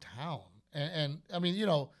beautiful town. And I mean,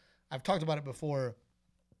 I've talked about it before.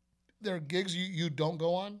 There are gigs you don't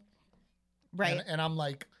go on. Right. And I'm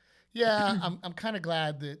like, yeah, I'm kind of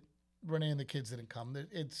glad that Renee and the kids didn't come.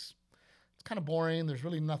 It's kind of boring. There's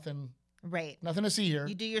really nothing to see here.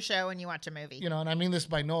 You do your show and you watch a movie. And I mean this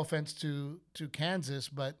by no offense to Kansas,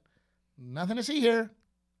 but nothing to see here.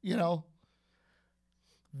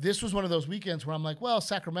 This was one of those weekends where I'm like, well,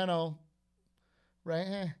 Sacramento,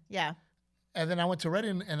 right? Yeah. And then I went to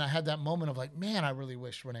Redding, and I had that moment of like, man, I really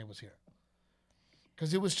wish Renee was here.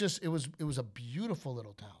 Because it was a beautiful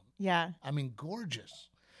little town. Yeah. I mean, gorgeous.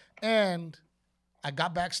 And I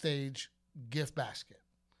got backstage, gift basket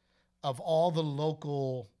of all the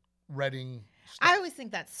local Redding stuff. I always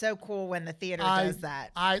think that's so cool when the theater does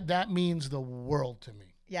that. That means the world to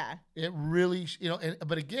me. Yeah. It really,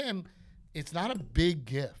 but again, it's not a big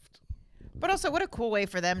gift. But also, what a cool way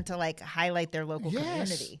for them to like highlight their local Yes.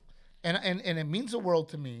 community. And it means the world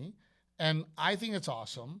to me. And I think it's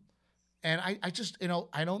awesome. And I just,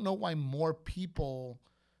 I don't know why more people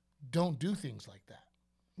don't do things like that.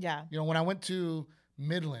 Yeah. When I went to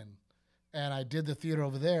Midland and I did the theater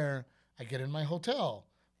over there, I get in my hotel.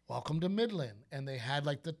 Welcome to Midland. And they had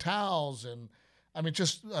like the towels. And I mean,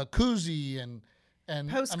 just a koozie and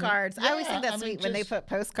Postcards. I always think that's sweet when they put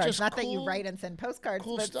postcards. Not that you cool, write and send postcards,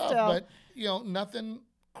 cool but stuff. still. But nothing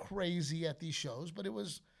crazy at these shows. But it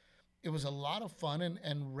was a lot of fun,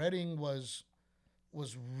 and Reading was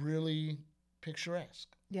really picturesque.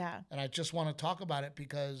 Yeah. And I just want to talk about it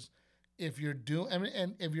because if you're doing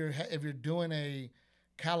if you're doing a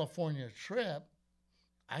California trip,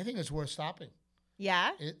 I think it's worth stopping.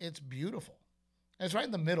 Yeah. It's beautiful. And it's right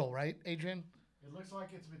in the middle, right, Adrian? It looks like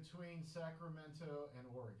it's between Sacramento and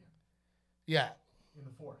Oregon. Yeah. In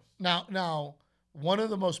the forest. Now, one of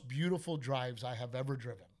the most beautiful drives I have ever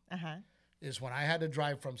driven is when I had to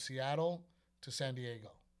drive from Seattle to San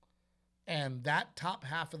Diego. And that top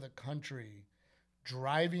half of the country,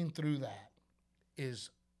 driving through that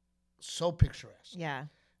is so picturesque. Yeah.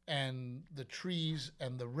 And the trees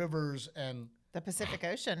and the rivers and the Pacific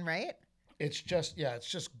Ocean, right? It's just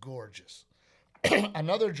gorgeous.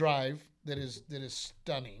 Another drive that is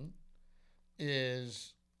stunning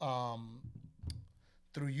is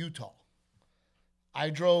through Utah. I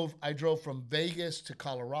drove from Vegas to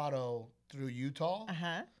Colorado through Utah.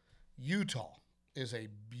 Utah is a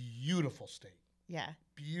beautiful state. Yeah.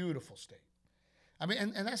 Beautiful state. I mean,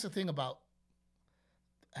 and that's the thing about,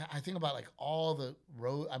 I think about like all the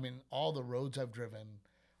roads I've driven,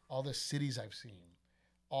 all the cities I've seen,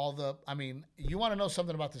 you want to know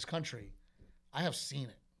something about this country, I have seen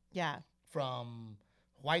it. Yeah. From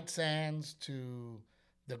White Sands to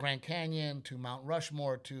the Grand Canyon to Mount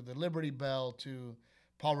Rushmore to the Liberty Bell to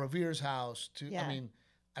Paul Revere's house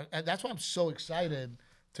that's why I'm so excited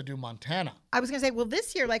to do Montana. I was going to say, well,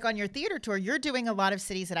 this year, like on your theater tour, you're doing a lot of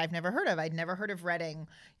cities that I've never heard of. I'd never heard of Reading.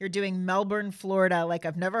 You're doing Melbourne, Florida. Like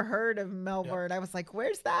I've never heard of Melbourne. Yep. I was like,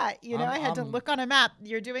 where's that? I had to look on a map.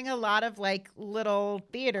 You're doing a lot of like little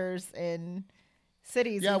theaters in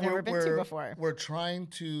cities you've never been to before. We're trying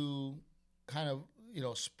to kind of,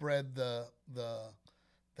 spread the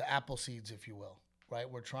apple seeds, if you will, right?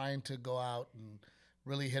 We're trying to go out and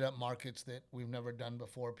really hit up markets that we've never done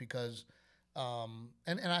before because and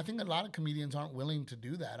I think a lot of comedians aren't willing to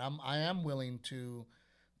do that. I am willing to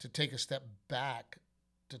take a step back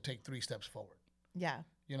to take 3 steps forward. Yeah.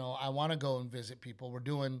 I want to go and visit people. We're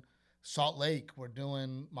doing Salt Lake. We're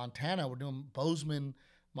doing Montana. We're doing Bozeman,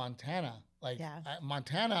 Montana.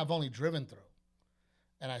 Montana I've only driven through.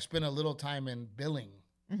 And I spent a little time in Billing.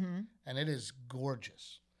 And it is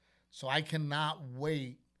gorgeous. So I cannot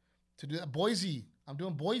wait to do that. Boise. I'm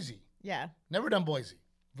doing Boise. Yeah. Never done Boise.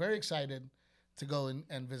 Very excited to go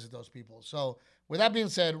and visit those people. So with that being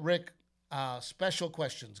said, Rick, special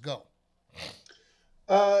questions. Go.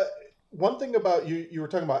 One thing about you were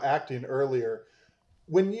talking about acting earlier.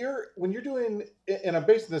 When you're doing, and I'm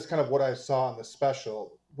basing this kind of what I saw in the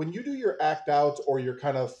special, when you do your act outs or your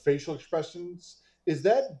kind of facial expressions, is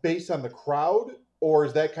that based on the crowd or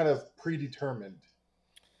is that kind of predetermined?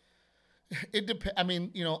 It depends. I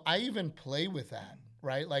mean, I even play with that,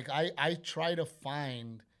 right? Like I try to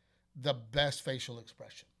find the best facial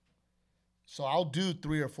expression. So I'll do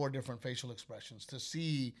 3 or 4 different facial expressions to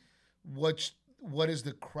see what is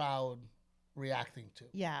the crowd reacting to.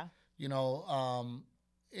 Yeah.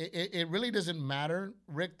 It really doesn't matter,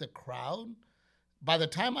 Rick, the crowd. By the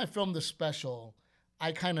time I film the special,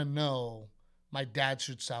 I kind of know my dad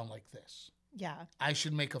should sound like this. Yeah. I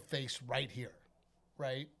should make a face right here,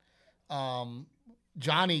 right?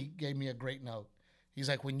 Johnny gave me a great note. He's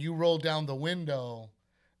like, when you roll down the window,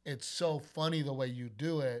 it's so funny the way you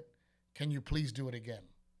do it. Can you please do it again?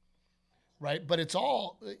 Right? But it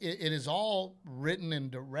is all written and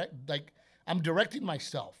direct. Like I'm directing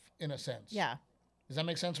myself in a sense. Yeah. Does that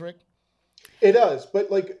make sense, Rick? It does. But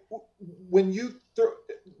like when you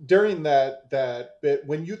during that bit,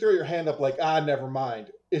 when you throw your hand up like, never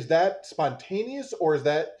mind, is that spontaneous or is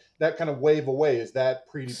that kind of wave away? Is that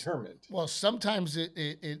predetermined? Well, sometimes it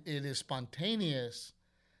is spontaneous,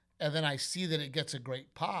 and then I see that it gets a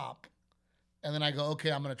great pop, and then I go,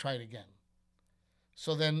 okay, I'm going to try it again.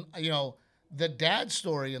 So then, the dad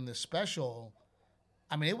story in the special,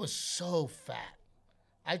 I mean, it was so fat.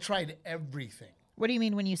 I tried everything. What do you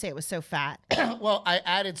mean when you say it was so fat? Well, I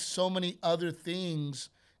added so many other things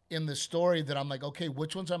in the story that I'm like, okay,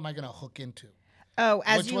 which ones am I going to hook into? Oh,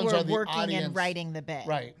 as you were working audience, and writing the bit.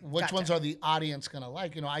 Right. Which ones are the audience going to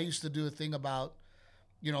like? I used to do a thing about,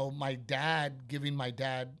 my dad giving my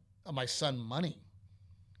son money.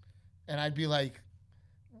 And I'd be like,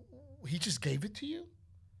 he just gave it to you?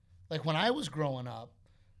 Like when I was growing up,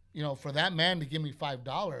 for that man to give me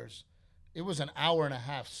 $5, it was an hour and a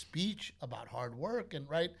half speech about hard work and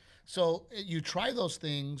right. So you try those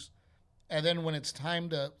things. And then when it's time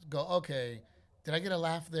to go, okay, Did I get a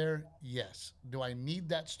laugh there? Yes. Do I need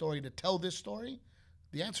that story to tell this story?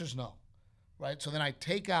 The answer is no. Right? So then I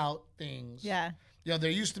take out things. Yeah.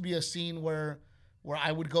 There used to be a scene where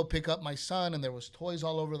I would go pick up my son and there was toys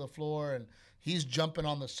all over the floor and he's jumping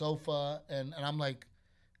on the sofa and I'm like,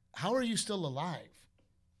 how are you still alive?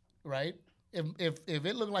 Right? If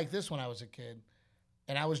it looked like this when I was a kid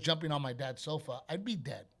and I was jumping on my dad's sofa, I'd be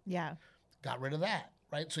dead. Yeah. Got rid of that.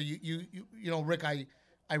 Right? So Rick,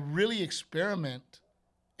 I really experiment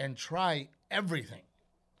and try everything.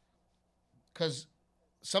 Because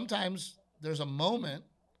sometimes there's a moment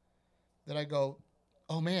that I go,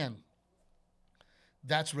 oh man,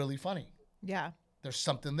 that's really funny. Yeah. There's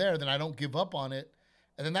something there, then I don't give up on it.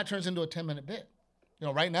 And then that turns into a 10-minute bit.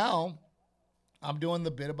 Right now, I'm doing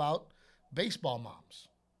the bit about baseball moms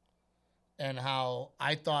and how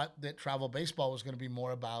I thought that travel baseball was going to be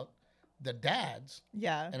more about the dads.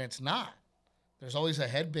 Yeah. And it's not. There's always a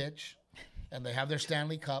head bitch, and they have their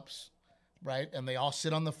Stanley Cups, right? And they all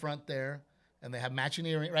sit on the front there, and they have matching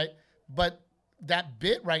earrings, right? But that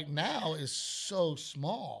bit right now is so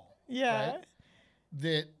small. Yeah.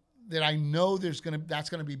 Right? That I know that's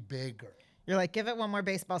gonna be bigger. You're like, give it one more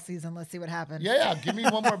baseball season. Let's see what happens. Yeah, give me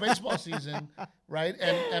one more baseball season, right?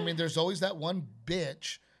 And I mean, there's always that one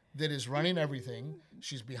bitch that is running everything.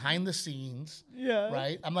 She's behind the scenes,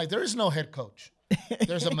 right? I'm like, there is no head coach.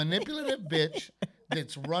 There's a manipulative bitch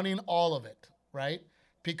that's running all of it, right?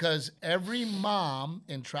 Because every mom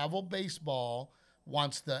in travel baseball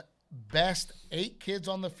wants the best 8 kids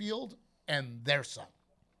on the field and their son.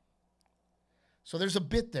 So there's a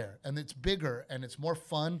bit there, and it's bigger, and it's more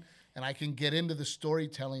fun, and I can get into the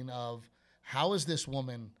storytelling of how is this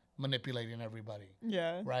woman manipulating everybody?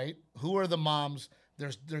 Yeah. Right? Who are the moms?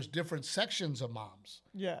 There's different sections of moms.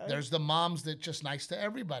 Yeah. There's the moms that just nice to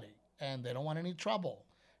everybody, and they don't want any trouble,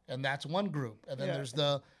 and that's one group. And then there's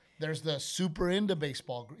the super into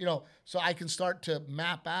baseball group. So I can start to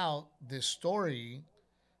map out this story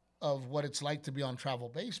of what it's like to be on travel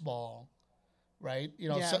baseball, right?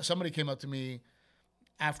 Somebody came up to me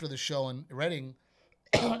after the show in Reading,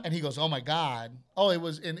 and he goes, oh, my God. Oh, it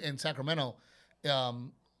was in Sacramento.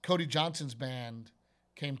 Cody Johnson's band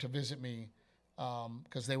came to visit me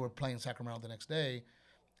because they were playing Sacramento the next day.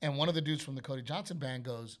 And one of the dudes from the Cody Johnson band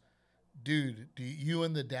goes, dude, do you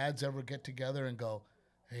and the dads ever get together and go,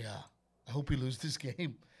 hey, I hope we lose this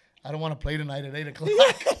game. I don't want to play tonight at 8 o'clock.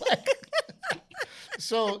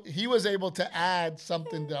 So he was able to add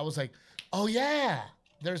something that I was like, oh, yeah,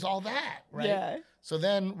 there's all that, right? Yeah. So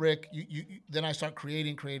then, Rick, then I start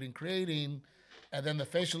creating, and then the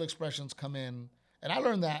facial expressions come in. And I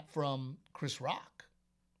learned that from Chris Rock.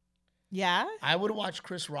 Yeah? I would watch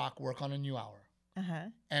Chris Rock work on a new hour. Uh-huh.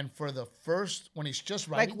 And for the first, when he's just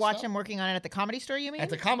writing Like watch him working on it at the Comedy Store, you mean? At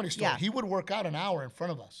the Comedy Store. Yeah. He would work out an hour in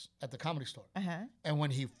front of us at the Comedy Store. Uh-huh. And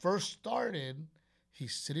when he first started,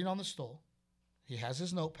 he's sitting on the stool. He has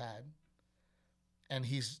his notepad. And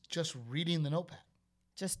he's just reading the notepad.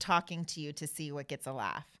 Just talking to you to see what gets a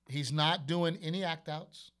laugh. He's not doing any act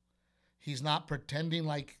outs. He's not pretending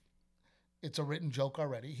like it's a written joke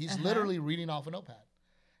already. He's literally reading off a notepad.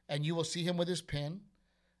 And you will see him with his pen.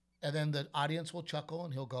 And then the audience will chuckle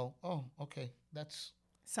and he'll go, oh, okay, that's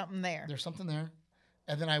something there. There's something there.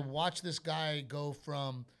 And then I watch this guy go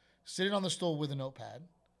from sitting on the stool with a notepad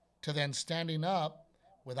to then standing up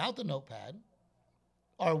without the notepad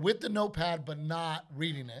or with the notepad but not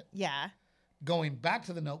reading it. Yeah. Going back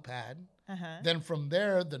to the notepad. Uh-huh. Then from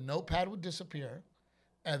there, the notepad would disappear.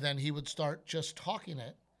 And then he would start just talking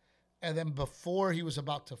it. And then before he was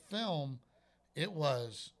about to film, it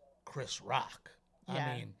was Chris Rock. Yeah.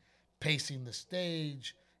 I mean, pacing the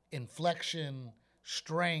stage, inflection,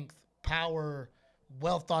 strength, power,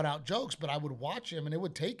 well thought out jokes. But I would watch him and it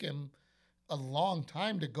would take him a long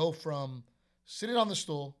time to go from sitting on the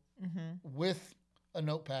stool with a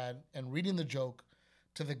notepad and reading the joke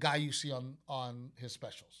to the guy you see on his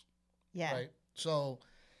specials. Yeah. Right. So,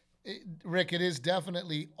 Rick, it is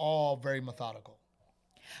definitely all very methodical.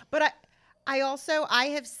 But I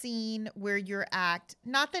have seen where your act,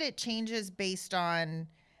 not that it changes based on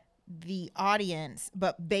the audience,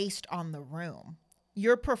 but based on the room.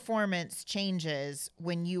 Your performance changes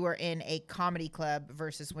when you are in a comedy club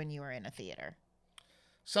versus when you are in a theater.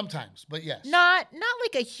 Sometimes, but yes. Not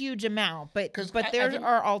like a huge amount, but there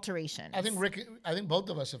are alterations. I think Rick, both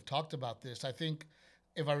of us have talked about this. I think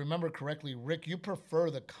if I remember correctly, Rick, you prefer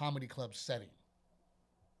the comedy club setting.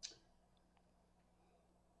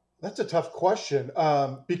 That's a tough question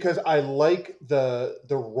because I like the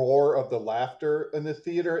roar of the laughter in the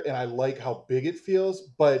theater and I like how big it feels.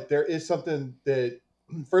 But there is something that,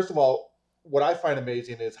 first of all, what I find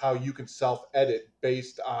amazing is how you can self-edit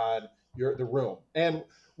based on the room. And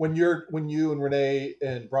when you and Renee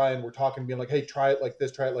and Brian were talking, being like, hey, try it like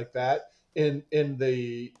this, try it like that, in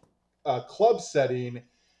the club setting,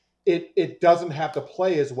 it doesn't have to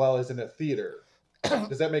play as well as in a theater.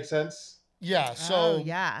 Does that make sense? Yeah. Oh, So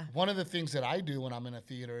yeah. one of the things that I do when I'm in a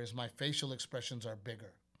theater is my facial expressions are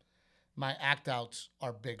bigger. My act outs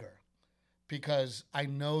are bigger because I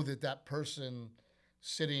know that person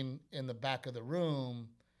sitting in the back of the room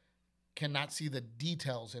cannot see the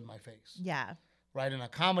details in my face. Yeah. Right? In a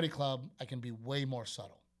comedy club, I can be way more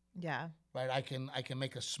subtle. Yeah. Right? I can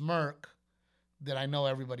make a smirk that I know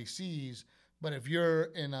everybody sees, but if you're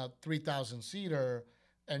in a 3,000 seater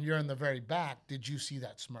and you're in the very back, did you see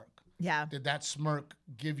that smirk? Yeah. Did that smirk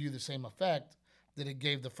give you the same effect that it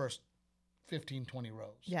gave the first 15, 20 rows?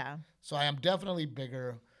 Yeah. So I am definitely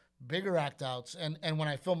bigger act outs. And when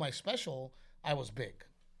I filmed my special, I was big.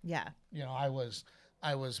 Yeah. You know, I was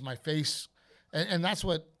my face. And that's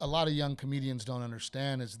what a lot of young comedians don't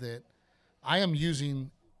understand is that I am using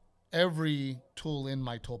every tool in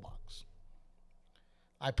my toolbox.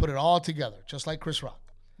 I put it all together, just like Chris Rock.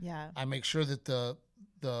 Yeah. I make sure that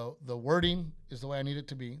the wording is the way I need it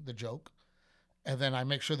to be, the joke. And then I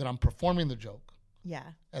make sure that I'm performing the joke. Yeah.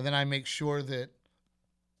 And then I make sure that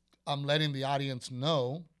I'm letting the audience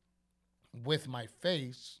know with my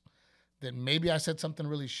face that maybe I said something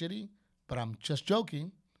really shitty, but I'm just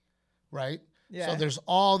joking, right? Yeah. So there's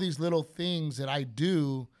all these little things that I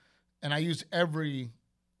do, and I use every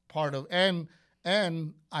part of, and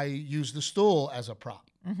I use the stool as a prop,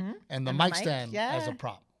 and the mic stand as a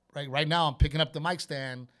prop. Right now I'm picking up the mic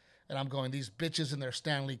stand, and I'm going, these bitches in their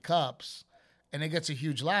Stanley Cups, and it gets a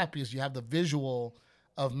huge laugh because you have the visual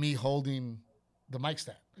of me holding the mic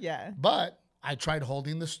stand. Yeah. But I tried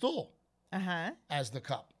holding the stool Uh-huh. as the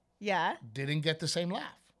cup. Yeah. Didn't get the same laugh.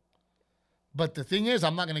 But the thing is,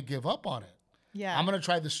 I'm not going to give up on it. Yeah. I'm going to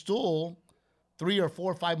try the stool 3 or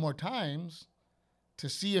 4 or 5 more times to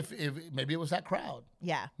see if maybe it was that crowd.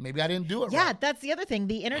 Yeah. Maybe I didn't do it Yeah, right. that's the other thing.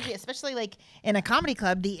 The energy, especially like in a comedy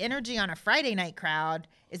club, the energy on a Friday night crowd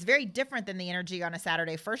is very different than the energy on a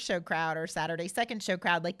Saturday first show crowd or Saturday second show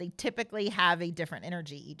crowd. Like they typically have a different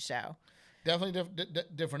energy each show. Definitely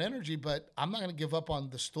different energy, but I'm not going to give up on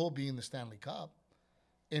the stool being the Stanley Cup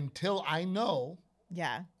until I know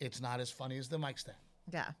Yeah. it's not as funny as the mic stand.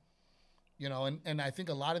 Yeah. You know, and I think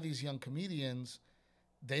a lot of these young comedians,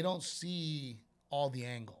 they don't see all the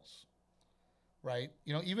angles, right?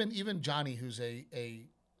 You know, even Johnny, who's a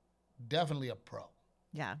definitely a pro,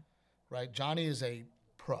 Yeah. right? Johnny is a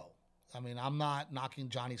pro. I mean, I'm not knocking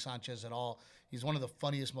Johnny Sanchez at all. He's one of the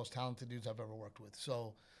funniest, most talented dudes I've ever worked with.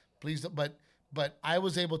 So please, but I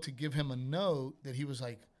was able to give him a note that he was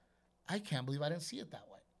like, I can't believe I didn't see it that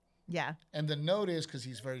way. Yeah. And the note is because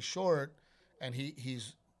he's very short, and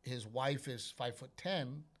his wife is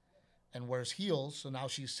 5'10" and wears heels, so now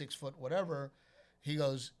she's 6 foot whatever. He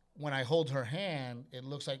goes, when I hold her hand, it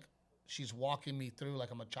looks like she's walking me through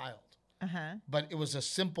like I'm a child. Uh-huh. But it was a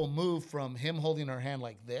simple move from him holding her hand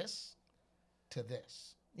like this to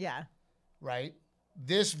this, Yeah. right?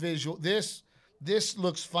 This visual, this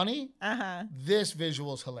looks funny. Uh-huh. This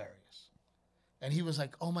visual is hilarious. And he was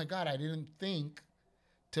like, oh my God, I didn't think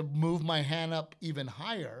to move my hand up even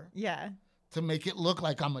higher Yeah. to make it look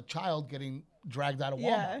like I'm a child getting dragged out of Walmart,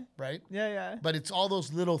 Yeah. right? Yeah, yeah. But it's all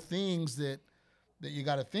those little things that you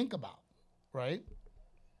got to think about, right?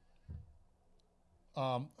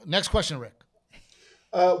 Next question, Rick.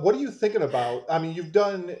 What are you thinking about? I mean, you've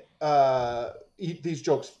done these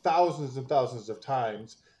jokes thousands and thousands of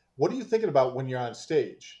times. What are you thinking about when you're on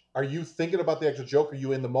stage? Are you thinking about the actual joke? Are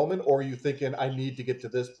you in the moment? Or are you thinking, I need to get to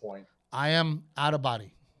this point? I am out of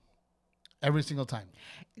body every single time.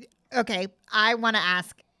 Okay, I want to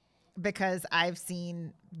ask because I've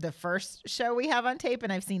seen the first show we have on tape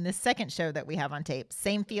and I've seen the second show that we have on tape.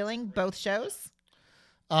 Same feeling, both shows?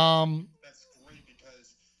 That's great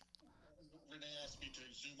because Renee asked me to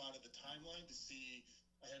zoom out of the timeline to see.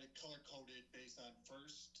 I had it color coded based on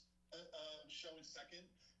first show and second,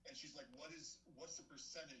 and she's like, "What's the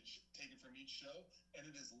percentage taken from each show?" And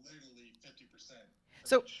it is literally 50%.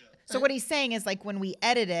 So what he's saying is like when we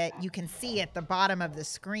edit it, you can see at the bottom of the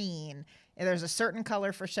screen, there's a certain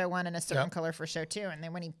color for show one and a certain color for show two. And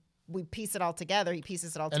then when we piece it all together, he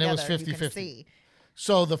pieces it all And together. it was 50-50. You can see.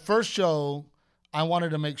 So the first show, I wanted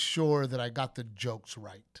to make sure that I got the jokes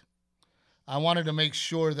right. I wanted to make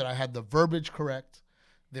sure that I had the verbiage correct,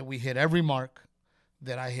 that we hit every mark,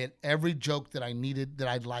 that I hit every joke that I needed, that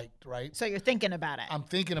I liked, right? So you're thinking about it. I'm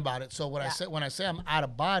thinking about it. So when I say I'm out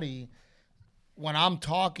of body, when I'm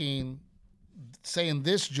talking, saying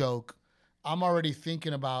this joke, I'm already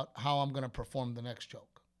thinking about how I'm going to perform the next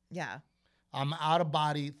joke. Yeah. I'm out of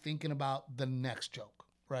body thinking about the next joke,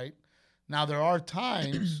 right? Now, there are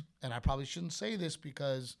times, and I probably shouldn't say this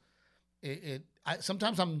because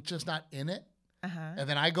sometimes I'm just not in it. And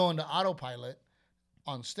then I go into autopilot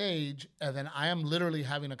on stage, and then I am literally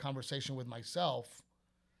having a conversation with myself.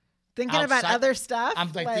 Thinking about other stuff?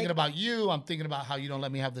 I'm like thinking about you. I'm thinking about how you don't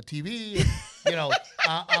let me have the TV.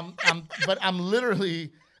 But I'm literally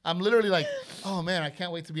like, oh man, I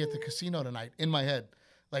can't wait to be at the casino tonight in my head.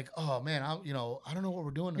 Like, oh man, I don't know what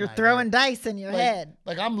we're doing tonight. You're throwing dice in your head.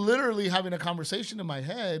 Like I'm literally having a conversation in my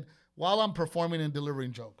head while I'm performing and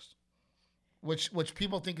delivering jokes, which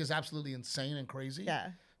people think is absolutely insane and crazy.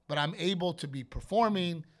 Yeah. But I'm able to be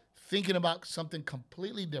performing, thinking about something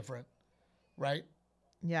completely different, right?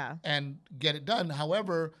 Yeah. And get it done.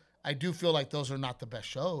 However, I do feel like those are not the best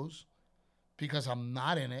shows because I'm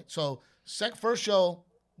not in it. So first show,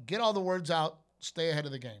 get all the words out, stay ahead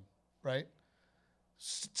of the game, right?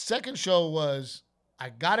 Second show was I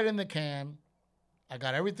got it in the can. I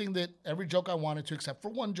got every joke I wanted to except for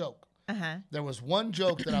one joke. There was one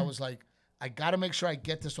joke that I was like, I got to make sure I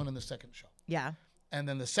get this one in the second show. Yeah. And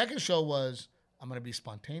then the second show was, I'm going to be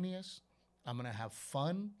spontaneous. I'm going to have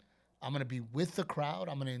fun. I'm going to be with the crowd.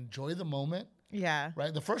 I'm going to enjoy the moment. Yeah.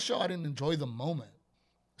 Right? The first show, I didn't enjoy the moment.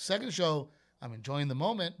 Second show, I'm enjoying the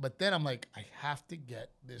moment. But then I'm like, I have to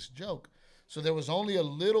get this joke. So there was only a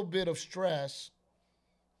little bit of stress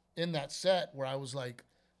in that set where I was like,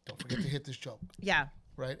 don't forget to hit this joke. Yeah.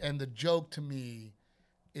 Right? And the joke to me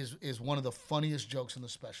is one of the funniest jokes in the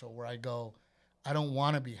special where I go, I don't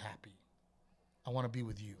want to be happy. I want to be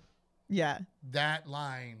with you. Yeah. That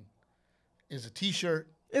line is a T-shirt.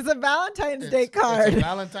 It's a Valentine's Day card.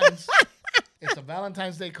 It's a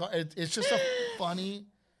Valentine's Day card. It's just a funny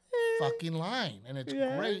fucking line, and it's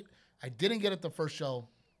great. I didn't get it the first show.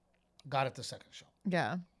 Got it the second show.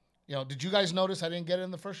 Yeah. Did you guys notice I didn't get it in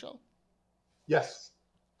the first show? Yes.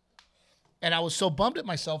 And I was so bummed at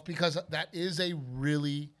myself because that is a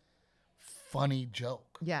really funny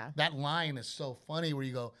joke. Yeah. That line is so funny where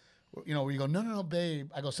you go, no, babe.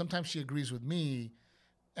 I go, sometimes she agrees with me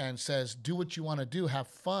and says, do what you want to do, have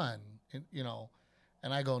fun,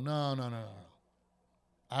 and I go, no.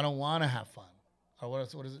 I don't want to have fun. Or what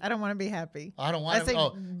is it? I don't want to be happy. I don't want to.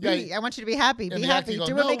 I want you to be happy. Be happy.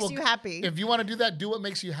 Do what makes you happy. If you want to do that, do what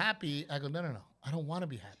makes you happy. I go, no. I don't want to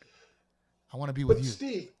be happy. I want to be with you. But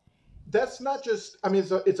Steve, that's not just,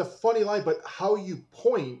 it's a funny line, but how you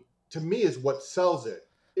point, to me, is what sells it.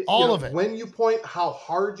 All of it. When you point, how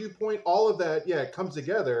hard you point, all of that, it comes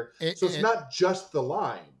together. So it's not just the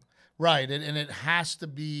line. Right. And it has to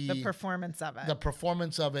be the performance of it. The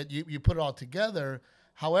performance of it. You put it all together.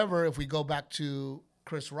 However, if we go back to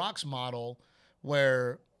Chris Rock's model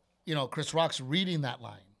where, Chris Rock's reading that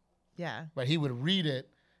line. Yeah. Right. He would read it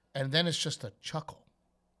and then it's just a chuckle.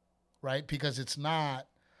 Right. Because it's not,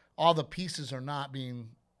 all the pieces are not being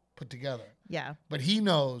put together. Yeah. But he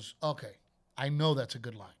knows, okay, I know that's a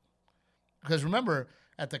good line. Because remember,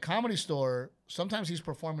 at the Comedy Store, sometimes he's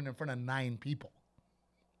performing in front of 9 people.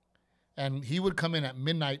 And he would come in at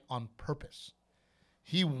midnight on purpose.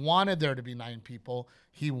 He wanted there to be 9 people.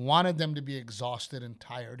 He wanted them to be exhausted and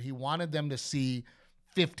tired. He wanted them to see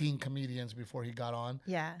 15 comedians before he got on.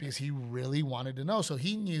 Yeah. Because he really wanted to know. So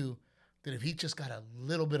he knew that if he just got a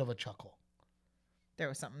little bit of a chuckle, there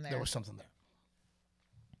was something there.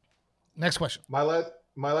 Next question. My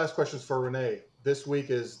last question is for Renee. This week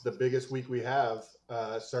is the biggest week we have.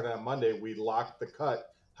 Starting on Monday, we locked the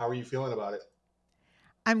cut. How are you feeling about it?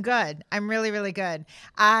 I'm good. I'm really, really good.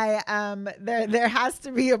 There has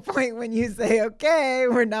to be a point when you say, okay,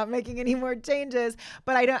 we're not making any more changes.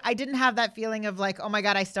 But I didn't have that feeling of like, oh my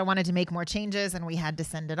God, I still wanted to make more changes and we had to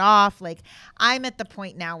send it off. Like, I'm at the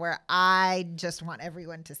point now where I just want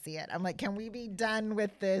everyone to see it. I'm like, can we be done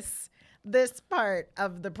with this part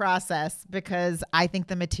of the process? Because I think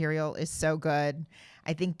the material is so good.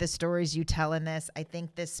 I think the stories you tell in this, I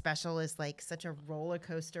think this special is like such a roller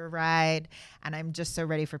coaster ride, and I'm just so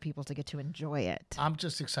ready for people to get to enjoy it. I'm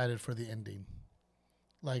just excited for the ending.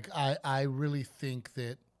 Like, I really think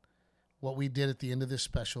that what we did at the end of this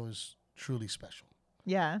special is truly special.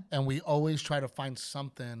 Yeah. And we always try to find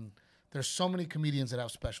something. There's so many comedians that have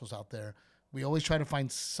specials out there. We always try to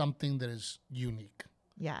find something that is unique.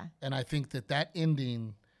 Yeah. And I think that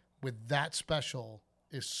ending with that special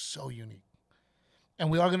is so unique. And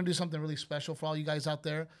we are going to do something really special for all you guys out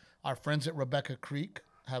there. Our friends at Rebecca Creek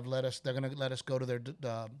they're going to let us go to their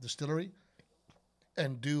distillery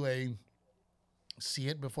and do a see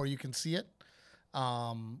it before you can see it.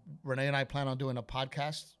 Renee and I plan on doing a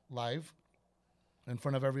podcast live in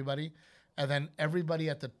front of everybody. And then everybody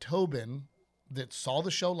at the Tobin that saw the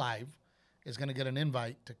show live is going to get an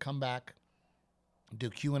invite to come back do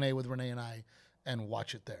Q&A with Renee and I, and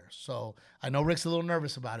watch it there. So I know Rick's a little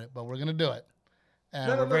nervous about it, but we're going to do it.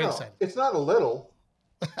 And we're very excited. It's not a little.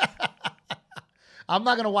 I'm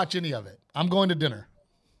not going to watch any of it. I'm going to dinner.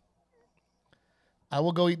 I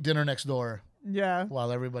will go eat dinner next door. Yeah.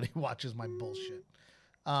 While everybody watches my bullshit.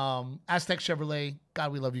 Aztec Chevrolet,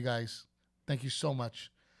 God, we love you guys. Thank you so much.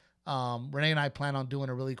 Renee and I plan on doing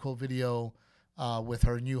a really cool video with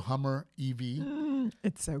her new Hummer EV.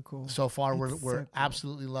 It's so cool. So far, we're cool.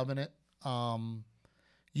 absolutely loving it.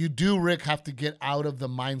 You do, Rick, have to get out of the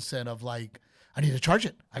mindset of like, I need to charge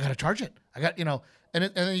it. I got to charge it. I got, and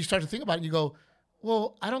then you start to think about it and you go,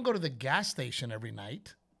 well, I don't go to the gas station every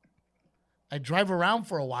night. I drive around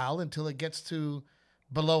for a while until it gets to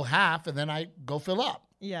below half, and then I go fill up.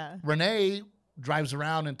 Yeah. Renee drives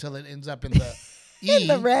around until it ends up in the E, in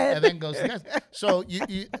the red. and then goes to gas. So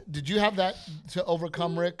you did you have that to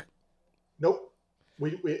overcome, Rick? Nope.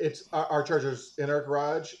 It's our charger's in our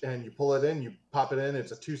garage, and you pull it in, you pop it in.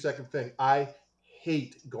 It's a 2-second thing. I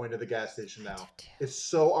hate going to the gas station now. It's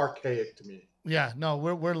so archaic to me. Yeah, no,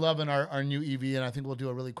 we're loving our new EV, and I think we'll do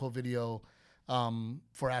a really cool video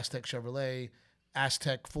for Aztec Chevrolet,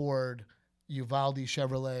 Aztec Ford, Uvalde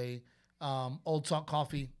Chevrolet, Old Salt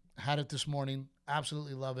Coffee. Had it this morning.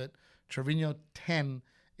 Absolutely love it. Treviño 10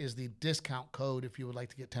 is the discount code if you would like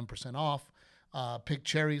to get 10% off. Pick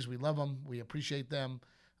cherries. We love them. We appreciate them.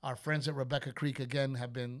 Our friends at Rebecca Creek, again,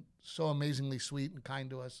 have been so amazingly sweet and kind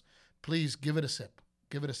to us. Please give it a sip.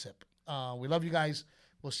 Give it a sip. We love you guys.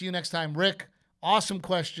 We'll see you next time. Rick, awesome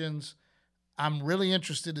questions. I'm really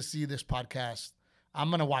interested to see this podcast. I'm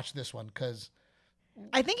going to watch this one because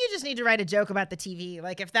I think you just need to write a joke about the TV.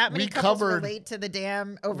 Like if that many couples relate to the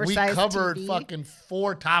damn oversized TV. We covered fucking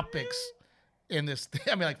 4 topics in this.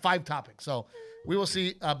 I mean, like 5 topics. So we will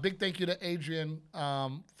see. A big thank you to Adrian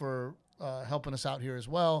for helping us out here as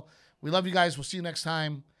well. We love you guys. We'll see you next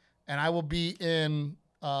time. And I will be in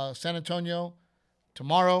San Antonio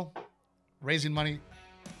tomorrow raising money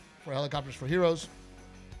for Helicopters for Heroes.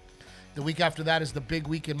 The week after that is the big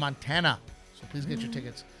week in Montana. So please get your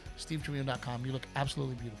tickets. SteveTreviño.com. You look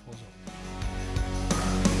absolutely beautiful as always.